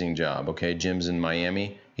amazing job. Okay, Jim's in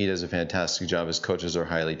Miami. He does a fantastic job. His coaches are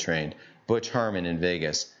highly trained. Butch Harmon in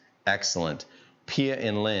Vegas, excellent. Pia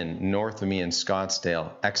and Lynn, north of me in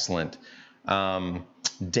Scottsdale, excellent.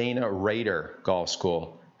 Dana Rader Golf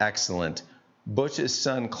School, excellent. Butch's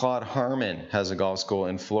son, Claude Harmon, has a golf school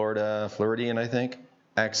in Florida, Floridian, I think.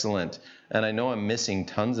 Excellent. And I know I'm missing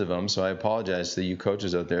tons of them, so I apologize to you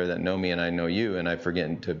coaches out there that know me and I know you, and I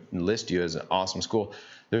forget to list you as an awesome school.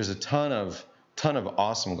 There's a ton of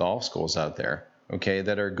awesome golf schools out there, okay,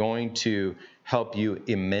 that are going to help you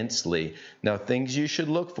immensely. Now, things you should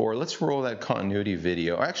look for. Let's roll that continuity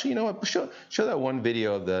video. Or actually, you know what? Show that one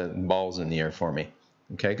video of the balls in the air for me,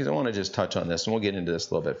 okay? Because I want to just touch on this, and we'll get into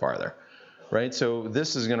this a little bit farther. Right, so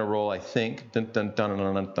this is going to roll, I think. Dun, dun, dun,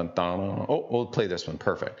 dun, dun, dun, dun. Oh, we'll play this one.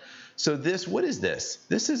 Perfect. So what is this?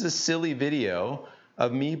 This is a silly video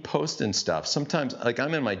of me posting stuff. Sometimes, like,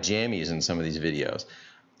 I'm in my jammies in some of these videos.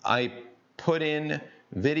 I put in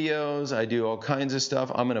videos. I do all kinds of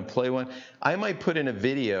stuff. I'm going to play one. I might put in a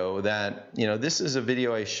video that, you know, this is a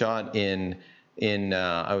video I shot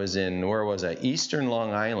I was in, where was I? Eastern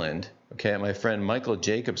Long Island, okay, at my friend Michael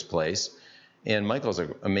Jacobs' place. And Michael's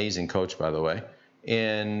an amazing coach, by the way.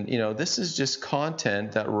 And, you know, this is just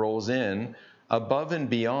content that rolls in above and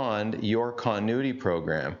beyond your continuity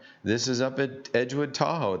program. This is up at Edgewood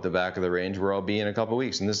Tahoe at the back of the range where I'll be in a couple of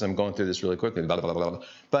weeks. And this, I'm going through this really quickly, blah, blah, blah, blah.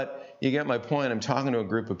 But you get my point. I'm talking to a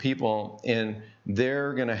group of people, and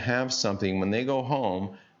they're going to have something. When they go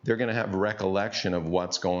home, they're going to have recollection of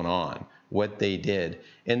what's going on, what they did.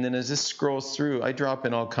 And then as this scrolls through, I drop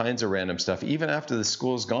in all kinds of random stuff, even after the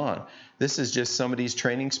school's gone. This is just somebody's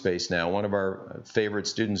training space now. One of our favorite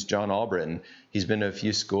students, John Albritton, he's been to a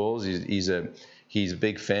few schools. He's a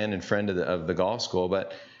big fan and friend of the golf school,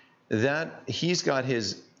 but that he's got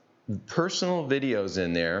his personal videos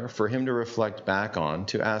in there for him to reflect back on,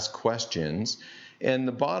 to ask questions. And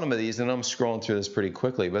the bottom of these, and I'm scrolling through this pretty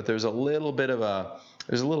quickly, but there's a little bit of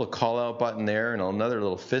there's a little call out button there and another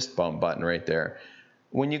little fist bump button right there.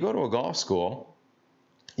 When you go to a golf school,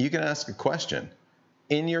 you can ask a question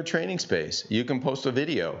in your training space. You can post a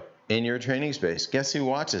video in your training space. Guess who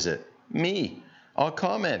watches it? Me. I'll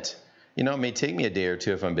comment. You know, it may take me a day or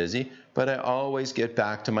two if I'm busy, but I always get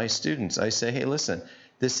back to my students. I say, hey, listen,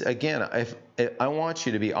 this again, I want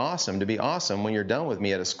you to be awesome. To be awesome, when you're done with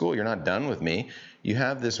me at a school, you're not done with me. You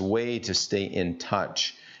have this way to stay in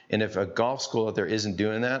touch. And if a golf school out there isn't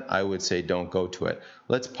doing that, I would say don't go to it.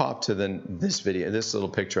 Let's pop to this video, this little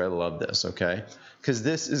picture. I love this, okay? Because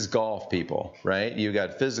this is golf, people, right? You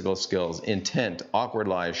got physical skills, intent, awkward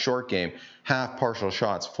lies, short game, half, partial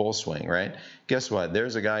shots, full swing, right? Guess what?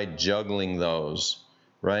 There's a guy juggling those,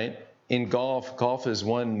 right? In golf, golf is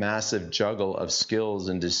one massive juggle of skills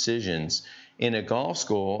and decisions. In a golf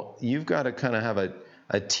school, you've got to kind of have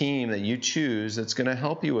a team that you choose that's going to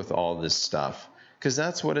help you with all this stuff, because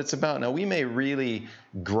that's what it's about. Now, we may really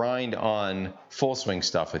grind on full swing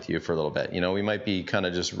stuff with you for a little bit. You know, we might be kind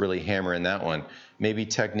of just really hammering that one. Maybe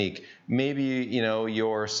technique. Maybe, you know,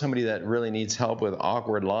 you're somebody that really needs help with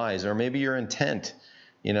awkward lies, or maybe your intent.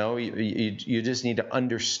 You know, you just need to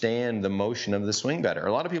understand the motion of the swing better.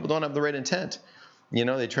 A lot of people don't have the right intent. You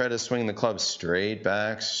know, they try to swing the club straight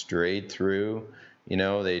back, straight through.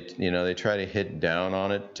 They try to hit down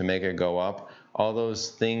on it to make it go up. All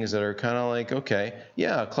those things that are kind of like, okay,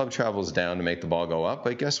 yeah, a club travels down to make the ball go up,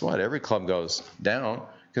 but guess what? Every club goes down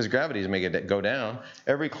because gravity is making it go down.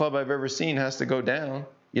 Every club I've ever seen has to go down.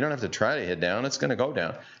 You don't have to try to hit down. It's going to go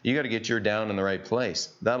down. You got to get your down in the right place.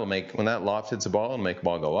 That'll make, when that loft hits the ball, it'll make the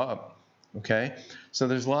ball go up. Okay? So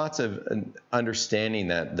there's lots of understanding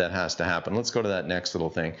that has to happen. Let's go to that next little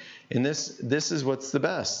thing. And this is what's the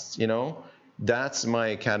best, you know? That's my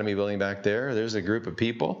academy building back there. There's a group of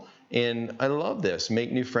people. And I love this.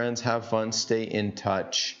 Make new friends, have fun, stay in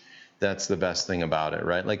touch. That's the best thing about it,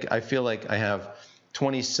 right? Like, I feel like I have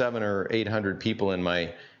 27 or 800 people in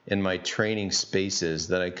my training spaces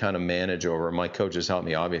that I kind of manage over. My coaches help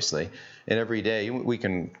me, obviously. And every day, we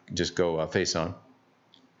can just go face on.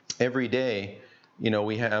 Every day, you know,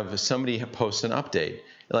 we have somebody post an update.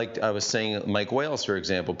 Like I was saying, Mike Wales, for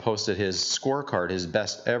example, posted his scorecard, his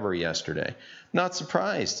best ever yesterday. Not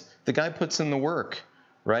surprised. The guy puts in the work,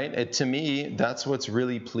 right? To me, that's what's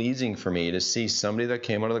really pleasing for me, to see somebody that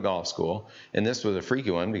came out of the golf school. And this was a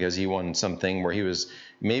freaky one because he won something where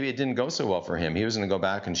maybe it didn't go so well for him. He was going to go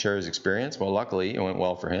back and share his experience. Well, luckily, it went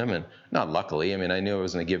well for him. And not luckily, I mean, I knew I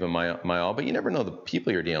was going to give him my all, but you never know the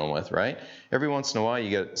people you're dealing with, right? Every once in a while, you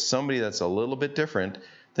get somebody that's a little bit different,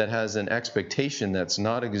 that has an expectation that's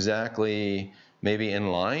not exactly maybe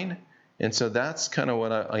in line. And so that's kind of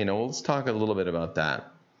what let's talk a little bit about that.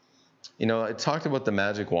 You know, I talked about the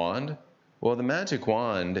magic wand. Well, the magic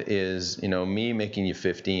wand is, me making you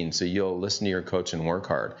 15 so you'll listen to your coach and work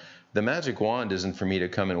hard. The magic wand isn't for me to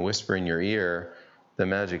come and whisper in your ear the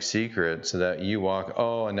magic secret so that you walk,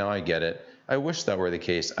 oh, and now I get it. I wish that were the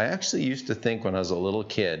case. I actually used to think when I was a little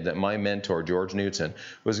kid that my mentor, George Knudson,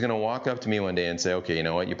 was going to walk up to me one day and say, okay, you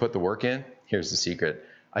know what? You put the work in. Here's the secret.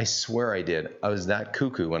 I swear I did. I was that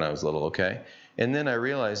cuckoo when I was little, okay? And then I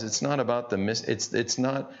realized it's not about it's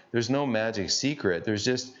not, there's no magic secret. There's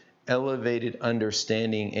just elevated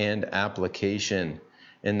understanding and application.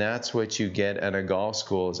 And that's what you get at a golf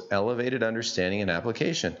school, is elevated understanding and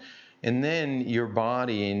application. And then your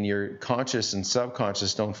body and your conscious and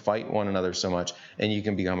subconscious don't fight one another so much, and you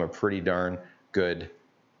can become a pretty darn good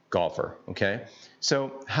golfer, okay?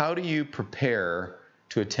 So how do you prepare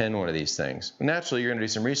to attend one of these things? Naturally, you're going to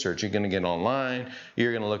do some research. You're going to get online.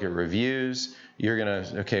 You're going to look at reviews. You're going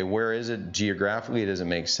to, okay, where is it geographically? Does it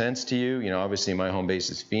make sense to you? You know, obviously my home base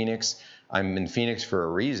is Phoenix. I'm in Phoenix for a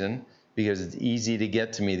reason, because it's easy to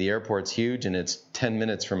get to me. The airport's huge, and it's 10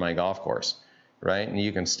 minutes from my golf course, right? And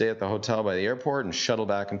you can stay at the hotel by the airport and shuttle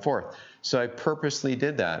back and forth. So I purposely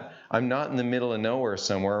did that. I'm not in the middle of nowhere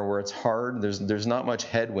somewhere where it's hard. There's not much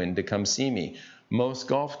headwind to come see me. most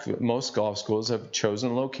golf schools have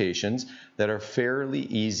chosen locations that are fairly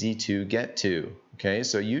easy to get to. Okay,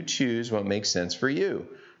 so you choose what makes sense for you,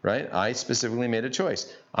 right? I specifically made a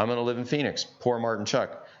choice. I'm going to live in Phoenix. Poor Martin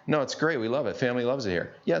Chuck. No, it's great. We love it. Family loves it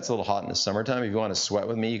here. Yeah, it's a little hot in the summertime. If you want to sweat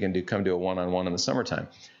with me, you can come do a one-on-one in the summertime.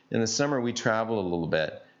 In the summer, we travel a little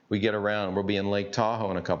bit. We get around. We'll be in Lake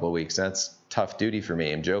Tahoe in a couple of weeks. That's tough duty for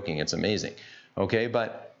me. I'm joking. It's amazing. Okay,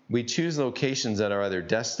 but we choose locations that are either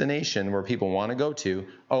destination where people want to go to.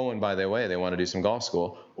 Oh, and by the way, they want to do some golf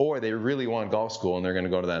school, or they really want golf school and they're going to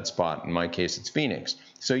go to that spot. In my case, it's Phoenix.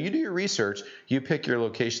 So you do your research. You pick your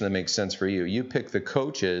location that makes sense for you. You pick the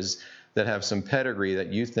coaches that have some pedigree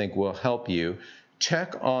that you think will help you.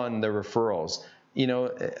 Check on the referrals. You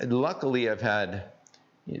know, luckily I'm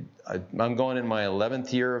going in my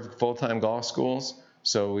 11th year of full-time golf schools.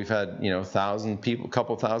 So we've had, you know,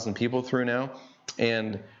 couple thousand people through now.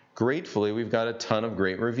 And gratefully, we've got a ton of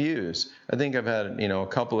great reviews. I think I've had, you know, a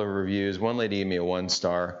couple of reviews. One lady gave me a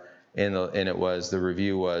 1-star, and the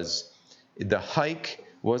review was, the hike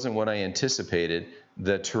wasn't what I anticipated.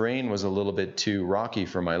 The terrain was a little bit too rocky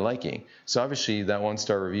for my liking. So obviously that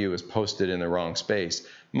 1-star review was posted in the wrong space.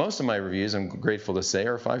 Most of my reviews, I'm grateful to say,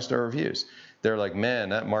 are 5-star reviews. They're like, man,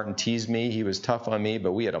 that Martin teased me. He was tough on me,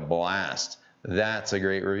 but we had a blast. That's a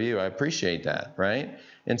great review. I appreciate that, right?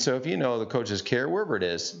 And so if you know the coaches care, wherever it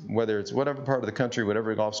is, whether it's whatever part of the country,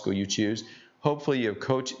 whatever golf school you choose, hopefully you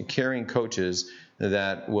have caring coaches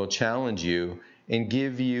that will challenge you and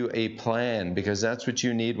give you a plan, because that's what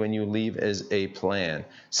you need when you leave, is a plan.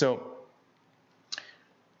 So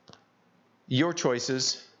your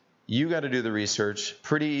choices, you got to do the research.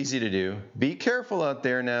 Pretty easy to do. Be careful out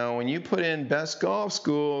there now. When you put in best golf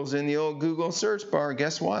schools in the old Google search bar,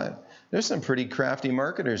 guess what? There's some pretty crafty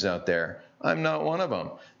marketers out there. I'm not one of them.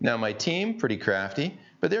 Now, my team, pretty crafty,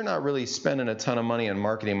 but they're not really spending a ton of money on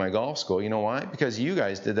marketing my golf school. You know why? Because you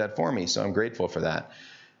guys did that for me, so I'm grateful for that.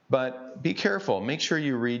 But be careful. Make sure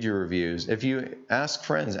you read your reviews. If you ask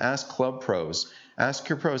friends, ask club pros, ask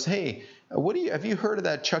your pros, hey, have you heard of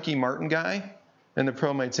that Chucky Martin guy? And the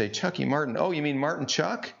pro might say, Chucky Martin? Oh, you mean Martin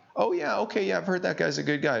Chuck? Oh, yeah, okay, yeah, I've heard that guy's a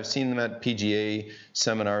good guy. I've seen them at PGA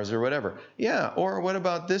seminars or whatever. Yeah, or what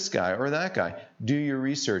about this guy or that guy? Do your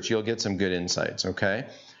research. You'll get some good insights, okay?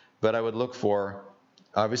 But I would look for,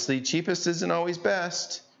 obviously, cheapest isn't always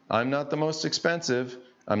best. I'm not the most expensive.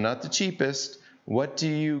 I'm not the cheapest. What do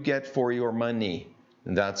you get for your money?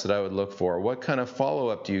 And that's what I would look for. What kind of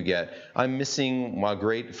follow-up do you get? I'm missing a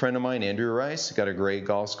great friend of mine, Andrew Rice, got a great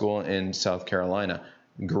golf school in South Carolina.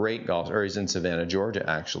 Great golf, or he's in Savannah, Georgia,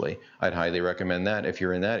 actually. I'd highly recommend that if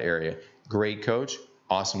you're in that area. Great coach,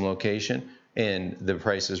 awesome location, and the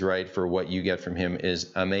price is right for what you get from him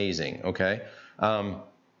is amazing, okay?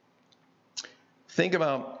 Think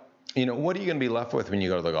about, what are you going to be left with when you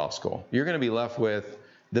go to the golf school? You're going to be left with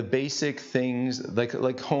the basic things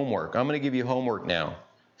like homework. I'm going to give you homework now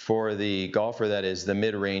for the golfer that is the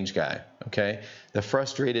mid-range guy, okay? The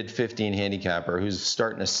frustrated 15 handicapper who's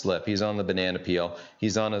starting to slip. He's on the banana peel.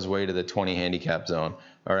 He's on his way to the 20 handicap zone,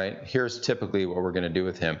 all right? Here's typically what we're going to do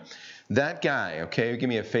with him. That guy, okay, give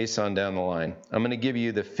me a face on down the line. I'm going to give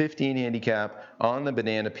you the 15 handicap on the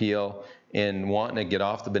banana peel and wanting to get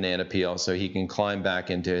off the banana peel so he can climb back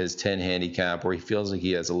into his 10 handicap where he feels like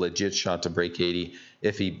he has a legit shot to break 80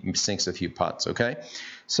 if he sinks a few putts, okay?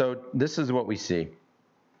 So this is what we see.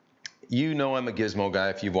 You know I'm a gizmo guy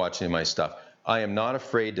if you've watched any of my stuff. I am not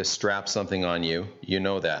afraid to strap something on you. You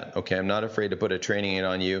know that, okay? I'm not afraid to put a training aid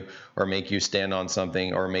on you or make you stand on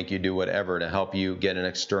something or make you do whatever to help you get an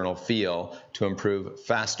external feel to improve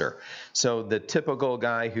faster. So the typical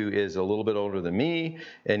guy who is a little bit older than me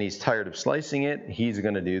and he's tired of slicing it, he's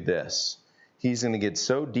going to do this. He's going to get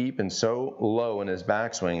so deep and so low in his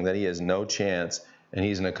backswing that he has no chance, and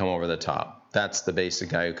he's going to come over the top. That's the basic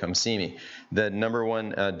guy who comes see me. The number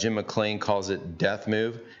one, Jim McLean calls it death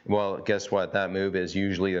move. Well, guess what? That move is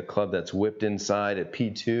usually a club that's whipped inside at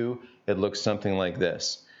P2. It looks something like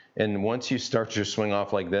this. And once you start your swing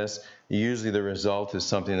off like this, usually the result is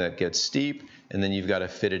something that gets steep, and then you've got to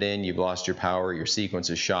fit it in. You've lost your power. Your sequence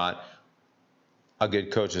is shot. A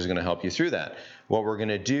good coach is going to help you through that. What we're going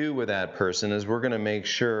to do with that person is we're going to make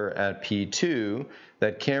sure at P2,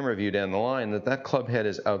 that camera view down the line, that club head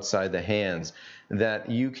is outside the hands, that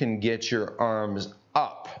you can get your arms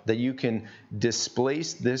up, that you can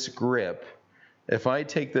displace this grip. If I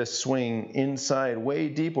take this swing inside way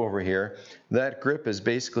deep over here, that grip is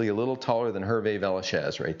basically a little taller than Hervé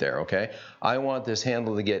Villechaize right there, okay? I want this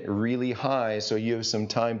handle to get really high so you have some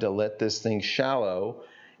time to let this thing shallow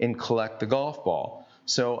and collect the golf ball.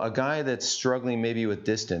 So a guy that's struggling maybe with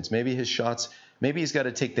distance, maybe his shot's Maybe he's got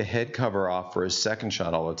to take the head cover off for his second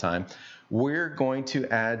shot all the time. We're going to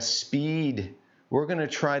add speed. We're going to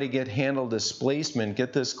try to get handle displacement,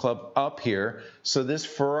 get this club up here so this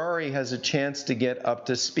Ferrari has a chance to get up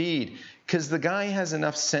to speed. Because the guy has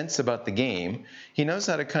enough sense about the game. He knows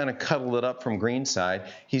how to kind of cuddle it up from greenside.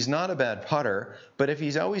 He's not a bad putter, but if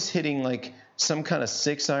he's always hitting like some kind of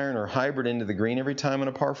 6-iron or hybrid into the green every time on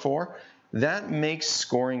a par 4, that makes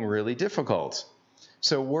scoring really difficult.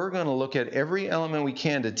 So we're going to look at every element we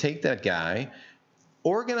can to take that guy,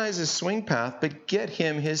 organize his swing path, but get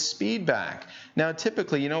him his speed back. Now,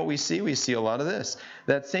 typically, you know what we see? We see a lot of this.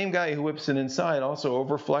 That same guy who whips it inside also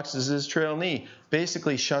overflexes his trail knee,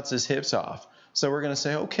 basically shuts his hips off. So we're going to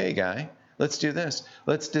say, okay, guy, let's do this.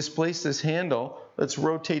 Let's displace this handle. Let's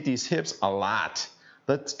rotate these hips a lot.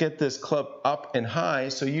 Let's get this club up and high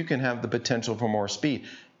so you can have the potential for more speed.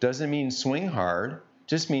 Doesn't mean swing hard,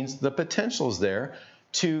 just means the potential's there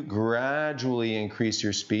to gradually increase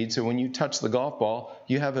your speed so when you touch the golf ball,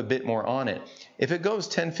 you have a bit more on it. If it goes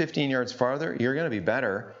 10, 15 yards farther, you're going to be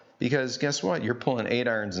better because guess what? You're pulling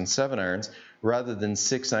 8-irons and 7-irons rather than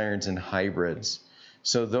 6-irons and hybrids.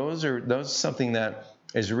 So those are something that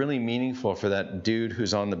is really meaningful for that dude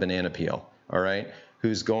who's on the banana peel, all right,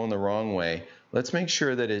 who's going the wrong way. Let's make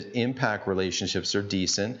sure that his impact relationships are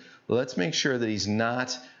decent. Let's make sure that he's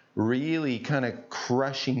not really kind of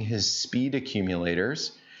crushing his speed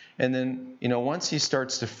accumulators. And then, you know, once he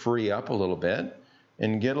starts to free up a little bit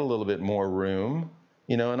and get a little bit more room,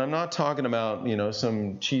 you know, and I'm not talking about, you know,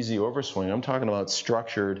 some cheesy overswing. I'm talking about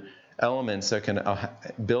structured elements that can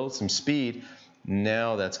build some speed.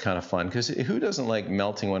 Now that's kind of fun because who doesn't like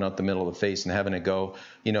melting one up the middle of the face and having it go,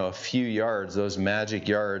 you know, a few yards, those magic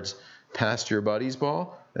yards past your buddy's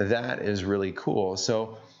ball? That is really cool.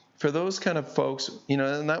 So for those kind of folks, you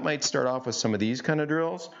know, and that might start off with some of these kind of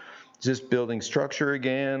drills, just building structure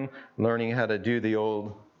again, learning how to do the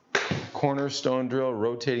old cornerstone drill,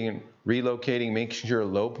 rotating and relocating, making sure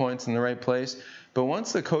low point's in the right place. But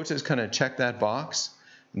once the coaches kind of check that box,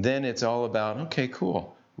 then it's all about, okay,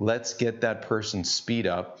 cool. Let's get that person's speed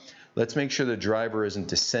up. Let's make sure the driver isn't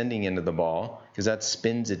descending into the ball because that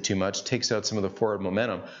spins it too much, takes out some of the forward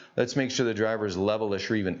momentum. Let's make sure the driver is levelish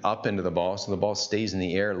or even up into the ball so the ball stays in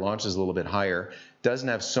the air, launches a little bit higher, doesn't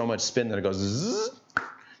have so much spin that it goes zzz,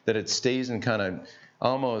 that it stays and kind of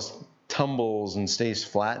almost tumbles and stays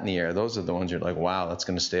flat in the air. Those are the ones you're like, wow, that's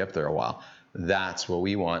going to stay up there a while. That's what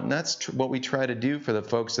we want. And that's what we try to do for the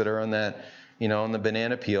folks that are on that, you know, on the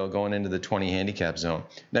banana peel going into the 20 handicap zone.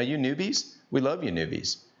 Now, you newbies, we love you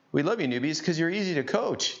newbies. We love you newbies because you're easy to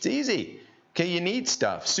coach. It's easy. Okay, you need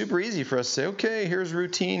stuff. Super easy for us to say, okay, here's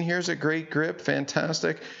routine. Here's a great grip.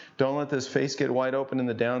 Fantastic. Don't let this face get wide open in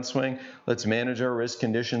the downswing. Let's manage our wrist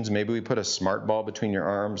conditions. Maybe we put a smart ball between your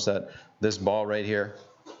arms, this ball right here,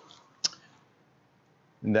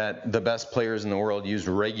 that the best players in the world use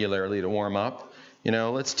regularly to warm up. You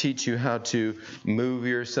know, let's teach you how to move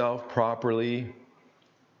yourself properly.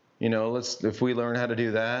 You know, if we learn how to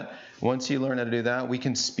do that, once you learn how to do that, we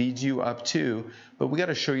can speed you up too, but we got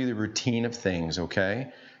to show you the routine of things,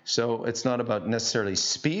 okay? So it's not about necessarily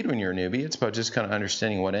speed when you're a newbie, it's about just kind of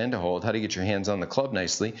understanding what end to hold, how to get your hands on the club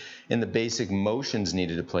nicely, and the basic motions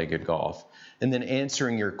needed to play good golf. And then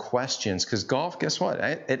answering your questions, because golf, guess what?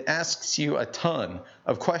 It asks you a ton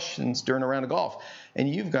of questions during a round of golf, and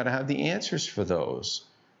you've got to have the answers for those.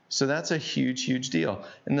 So that's a huge, huge deal.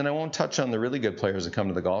 And then I won't touch on the really good players that come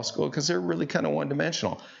to the golf school because they're really kind of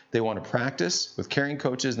one-dimensional. They want to practice with caring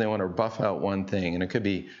coaches and they want to buff out one thing. And it could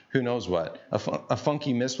be, who knows what, a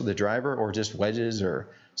funky miss with a driver or just wedges or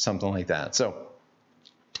something like that. So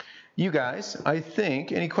you guys, I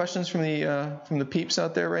think, any questions from the peeps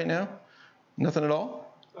out there right now? Nothing at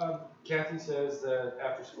all? Kathy says that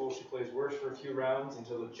after school she plays worse for a few rounds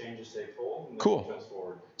until the changes take hold. And then cool. She comes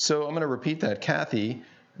forward. So I'm going to repeat that. Kathy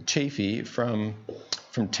Chafee from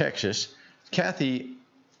Texas. Kathy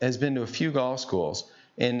has been to a few golf schools,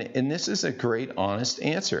 and this is a great, honest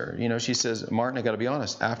answer. You know, she says, Martin, I got to be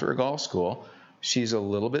honest. After a golf school, she's a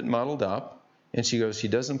little bit muddled up, and she goes, she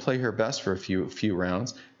doesn't play her best for a few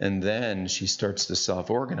rounds, and then she starts to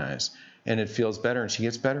self-organize, and it feels better, and she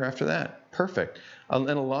gets better after that. Perfect. In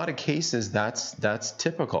a lot of cases, that's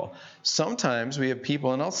typical. Sometimes we have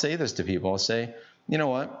people, and I'll say this to people, I'll say, you know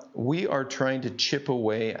what? We are trying to chip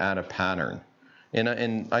away at a pattern.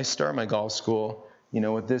 And I start my golf school, you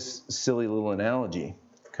know, with this silly little analogy,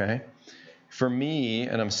 okay? For me,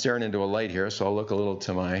 and I'm staring into a light here, so I'll look a little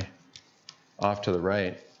off to the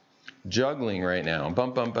right. Juggling right now.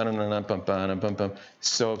 Bump, bump, bump, bump, bump, bump, bump, bump.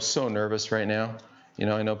 So nervous right now. You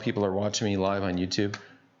know, I know people are watching me live on YouTube.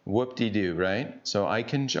 Whoop-de-doo, right? So I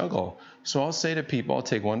can juggle. So I'll say to people, I'll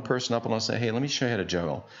take one person up and I'll say, hey, let me show you how to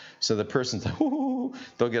juggle. So the person's like, whoo,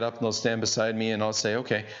 they'll get up and they'll stand beside me and I'll say,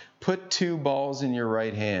 okay, put 2 balls in your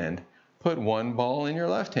right hand. Put 1 ball in your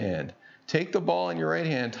left hand. Take the ball in your right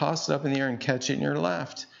hand, toss it up in the air and catch it in your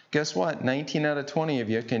left. Guess what? 19 out of 20 of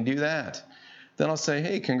you can do that. Then I'll say,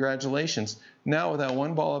 hey, congratulations. Now with that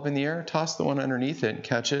 1 ball up in the air, toss the one underneath it and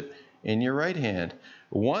catch it in your right hand.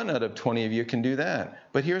 1 out of 20 of you can do that.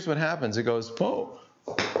 But here's what happens. It goes, oh,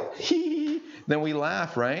 hee. Then we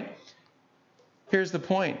laugh, right? Here's the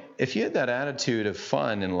point. If you had that attitude of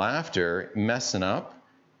fun and laughter, messing up,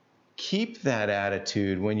 keep that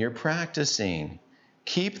attitude when you're practicing.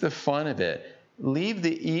 Keep the fun of it. Leave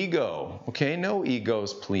the ego, okay? No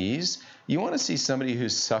egos, please. You want to see somebody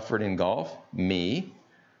who's suffered in golf? Me.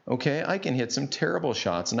 Okay, I can hit some terrible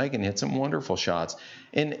shots and I can hit some wonderful shots.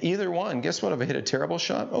 And either one, guess what? If I hit a terrible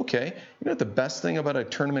shot, okay. You know what the best thing about a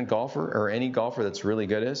tournament golfer or any golfer that's really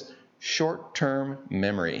good is? Short-term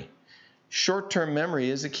memory. Short-term memory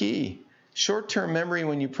is the key. Short-term memory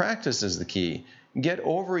when you practice is the key. Get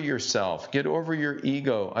over yourself. Get over your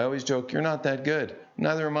ego. I always joke, you're not that good.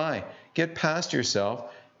 Neither am I. Get past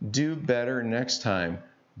yourself. Do better next time.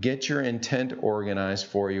 Get your intent organized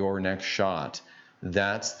for your next shot.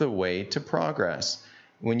 That's the way to progress.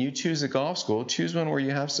 When you choose a golf school, choose one where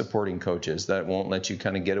you have supporting coaches that won't let you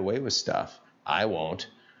kind of get away with stuff. I won't.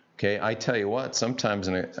 Okay, I tell you what, sometimes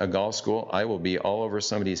in a golf school, I will be all over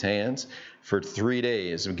somebody's hands for 3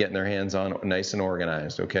 days of getting their hands on nice and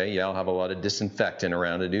organized. Okay, yeah, I'll have a lot of disinfectant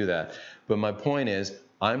around to do that. But my point is,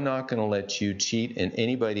 I'm not going to let you cheat, and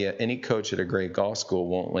any coach at a great golf school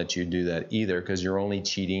won't let you do that either, because you're only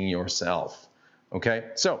cheating yourself.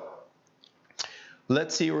 Okay, so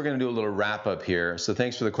let's see, we're going to do a little wrap up here. So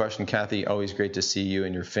thanks for the question, Kathy. Always great to see you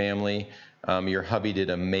and your family. Your hubby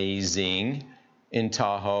did amazing in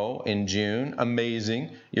Tahoe in June.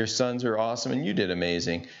 Amazing. Your sons are awesome, and you did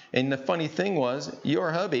amazing. And the funny thing was,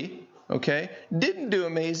 your hubby, okay, didn't do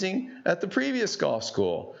amazing at the previous golf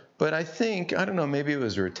school. But I don't know, maybe it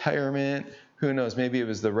was retirement. Who knows? Maybe it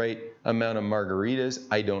was the right amount of margaritas.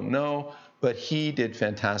 I don't know. But he did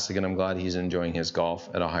fantastic, and I'm glad he's enjoying his golf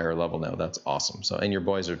at a higher level now. That's awesome. So, and your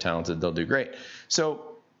boys are talented. They'll do great.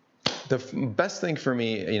 So the best thing for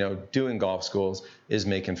me, doing golf schools is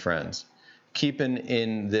making friends. Keeping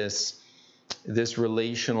in this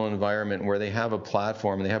relational environment where they have a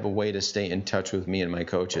platform and they have a way to stay in touch with me and my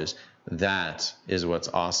coaches. That is what's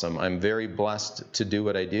awesome. I'm very blessed to do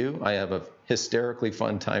what I do. I have a hysterically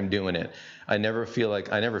fun time doing it. I never feel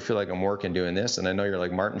like I'm working doing this. And I know you're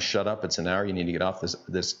like, Martin, shut up. It's an hour. You need to get off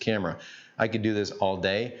this camera. I could do this all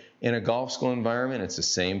day. In a golf school environment, it's the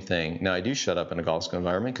same thing. Now, I do shut up in a golf school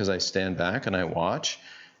environment because I stand back and I watch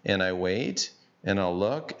and I wait and I'll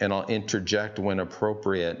look and I'll interject when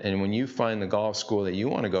appropriate. And when you find the golf school that you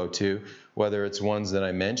want to go to, whether it's ones that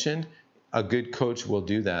I mentioned, a good coach will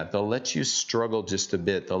do that. They'll let you struggle just a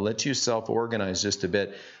bit. They'll let you self-organize just a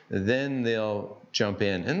bit. Then they'll jump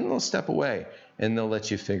in and they'll step away and they'll let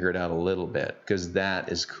you figure it out a little bit because that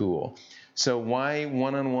is cool. So why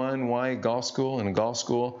one-on-one? Why golf school? In a golf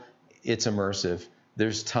school, it's immersive.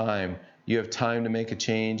 There's time. You have time to make a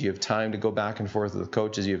change. You have time to go back and forth with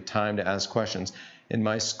coaches. You have time to ask questions. In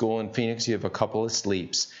my school in Phoenix, you have a couple of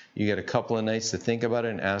sleeps. You get a couple of nights to think about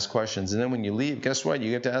it and ask questions. And then when you leave, guess what?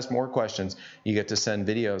 You get to ask more questions. You get to send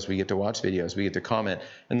videos. We get to watch videos. We get to comment.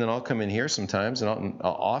 And then I'll come in here sometimes and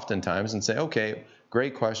I'll oftentimes and say, okay,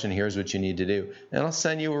 great question. Here's what you need to do. And I'll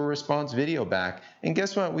send you a response video back. And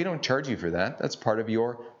guess what? We don't charge you for that. That's part of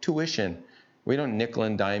your tuition. We don't nickel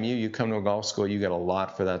and dime you. You come to a golf school, you get a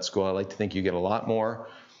lot for that school. I like to think you get a lot more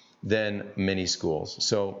than many schools.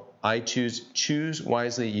 So I choose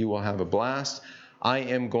wisely. You will have a blast. I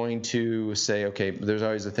am going to say, okay, there's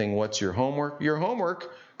always a thing, what's your homework? Your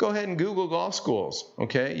homework, go ahead and Google golf schools,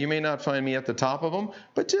 okay? You may not find me at the top of them,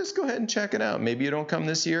 but just go ahead and check it out. Maybe you don't come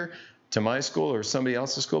this year to my school or somebody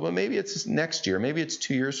else's school, but maybe it's next year. Maybe it's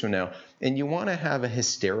 2 years from now. And you want to have a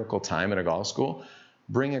hysterical time at a golf school,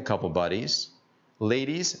 bring a couple buddies.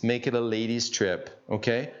 Ladies, make it a ladies' trip,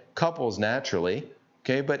 okay? Couples, naturally.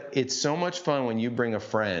 Okay, but it's so much fun when you bring a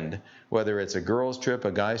friend, whether it's a girl's trip,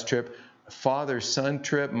 a guy's trip, father-son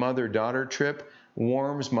trip, mother-daughter trip,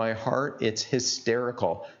 warms my heart. It's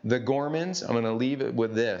hysterical. The Gormans, I'm going to leave it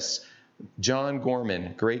with this. John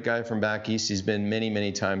Gorman, great guy from back east. He's been many,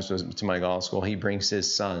 many times to my golf school. He brings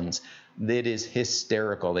his sons. It is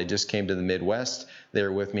hysterical. They just came to the Midwest. They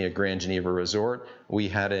were with me at Grand Geneva Resort. We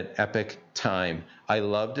had an epic time. I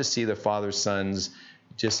love to see the father-sons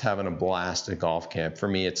just having a blast at golf camp. For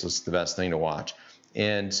me, it's just the best thing to watch.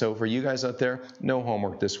 And so for you guys out there, no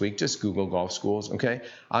homework this week. Just Google golf schools, okay?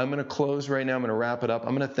 I'm going to close right now. I'm going to wrap it up.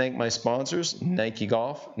 I'm going to thank my sponsors, Nike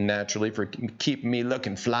Golf, naturally, for keeping me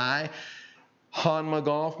looking fly. Hanma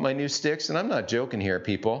Golf, my new sticks. And I'm not joking here,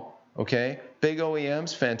 people, okay? Big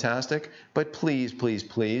OEMs, fantastic. But please, please,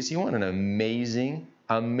 please, you want an amazing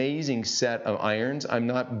set of irons. I'm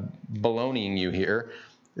not baloneying you here.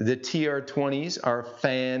 The TR20s are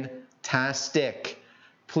fantastic.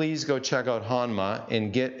 Please go check out Hanma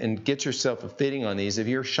and get yourself a fitting on these. If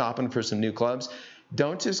you're shopping for some new clubs,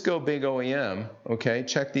 don't just go big OEM, okay?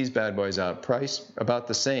 Check these bad boys out. Price about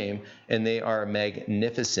the same, and they are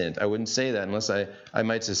magnificent. I wouldn't say that unless I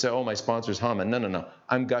might just say, oh, my sponsor's Hanma. No.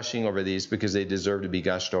 I'm gushing over these because they deserve to be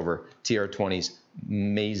gushed over. TR20s,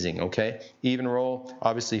 amazing, okay? Even roll,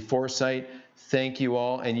 obviously Foresight. Thank you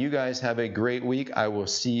all, and you guys have a great week. I will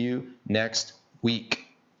see you next week.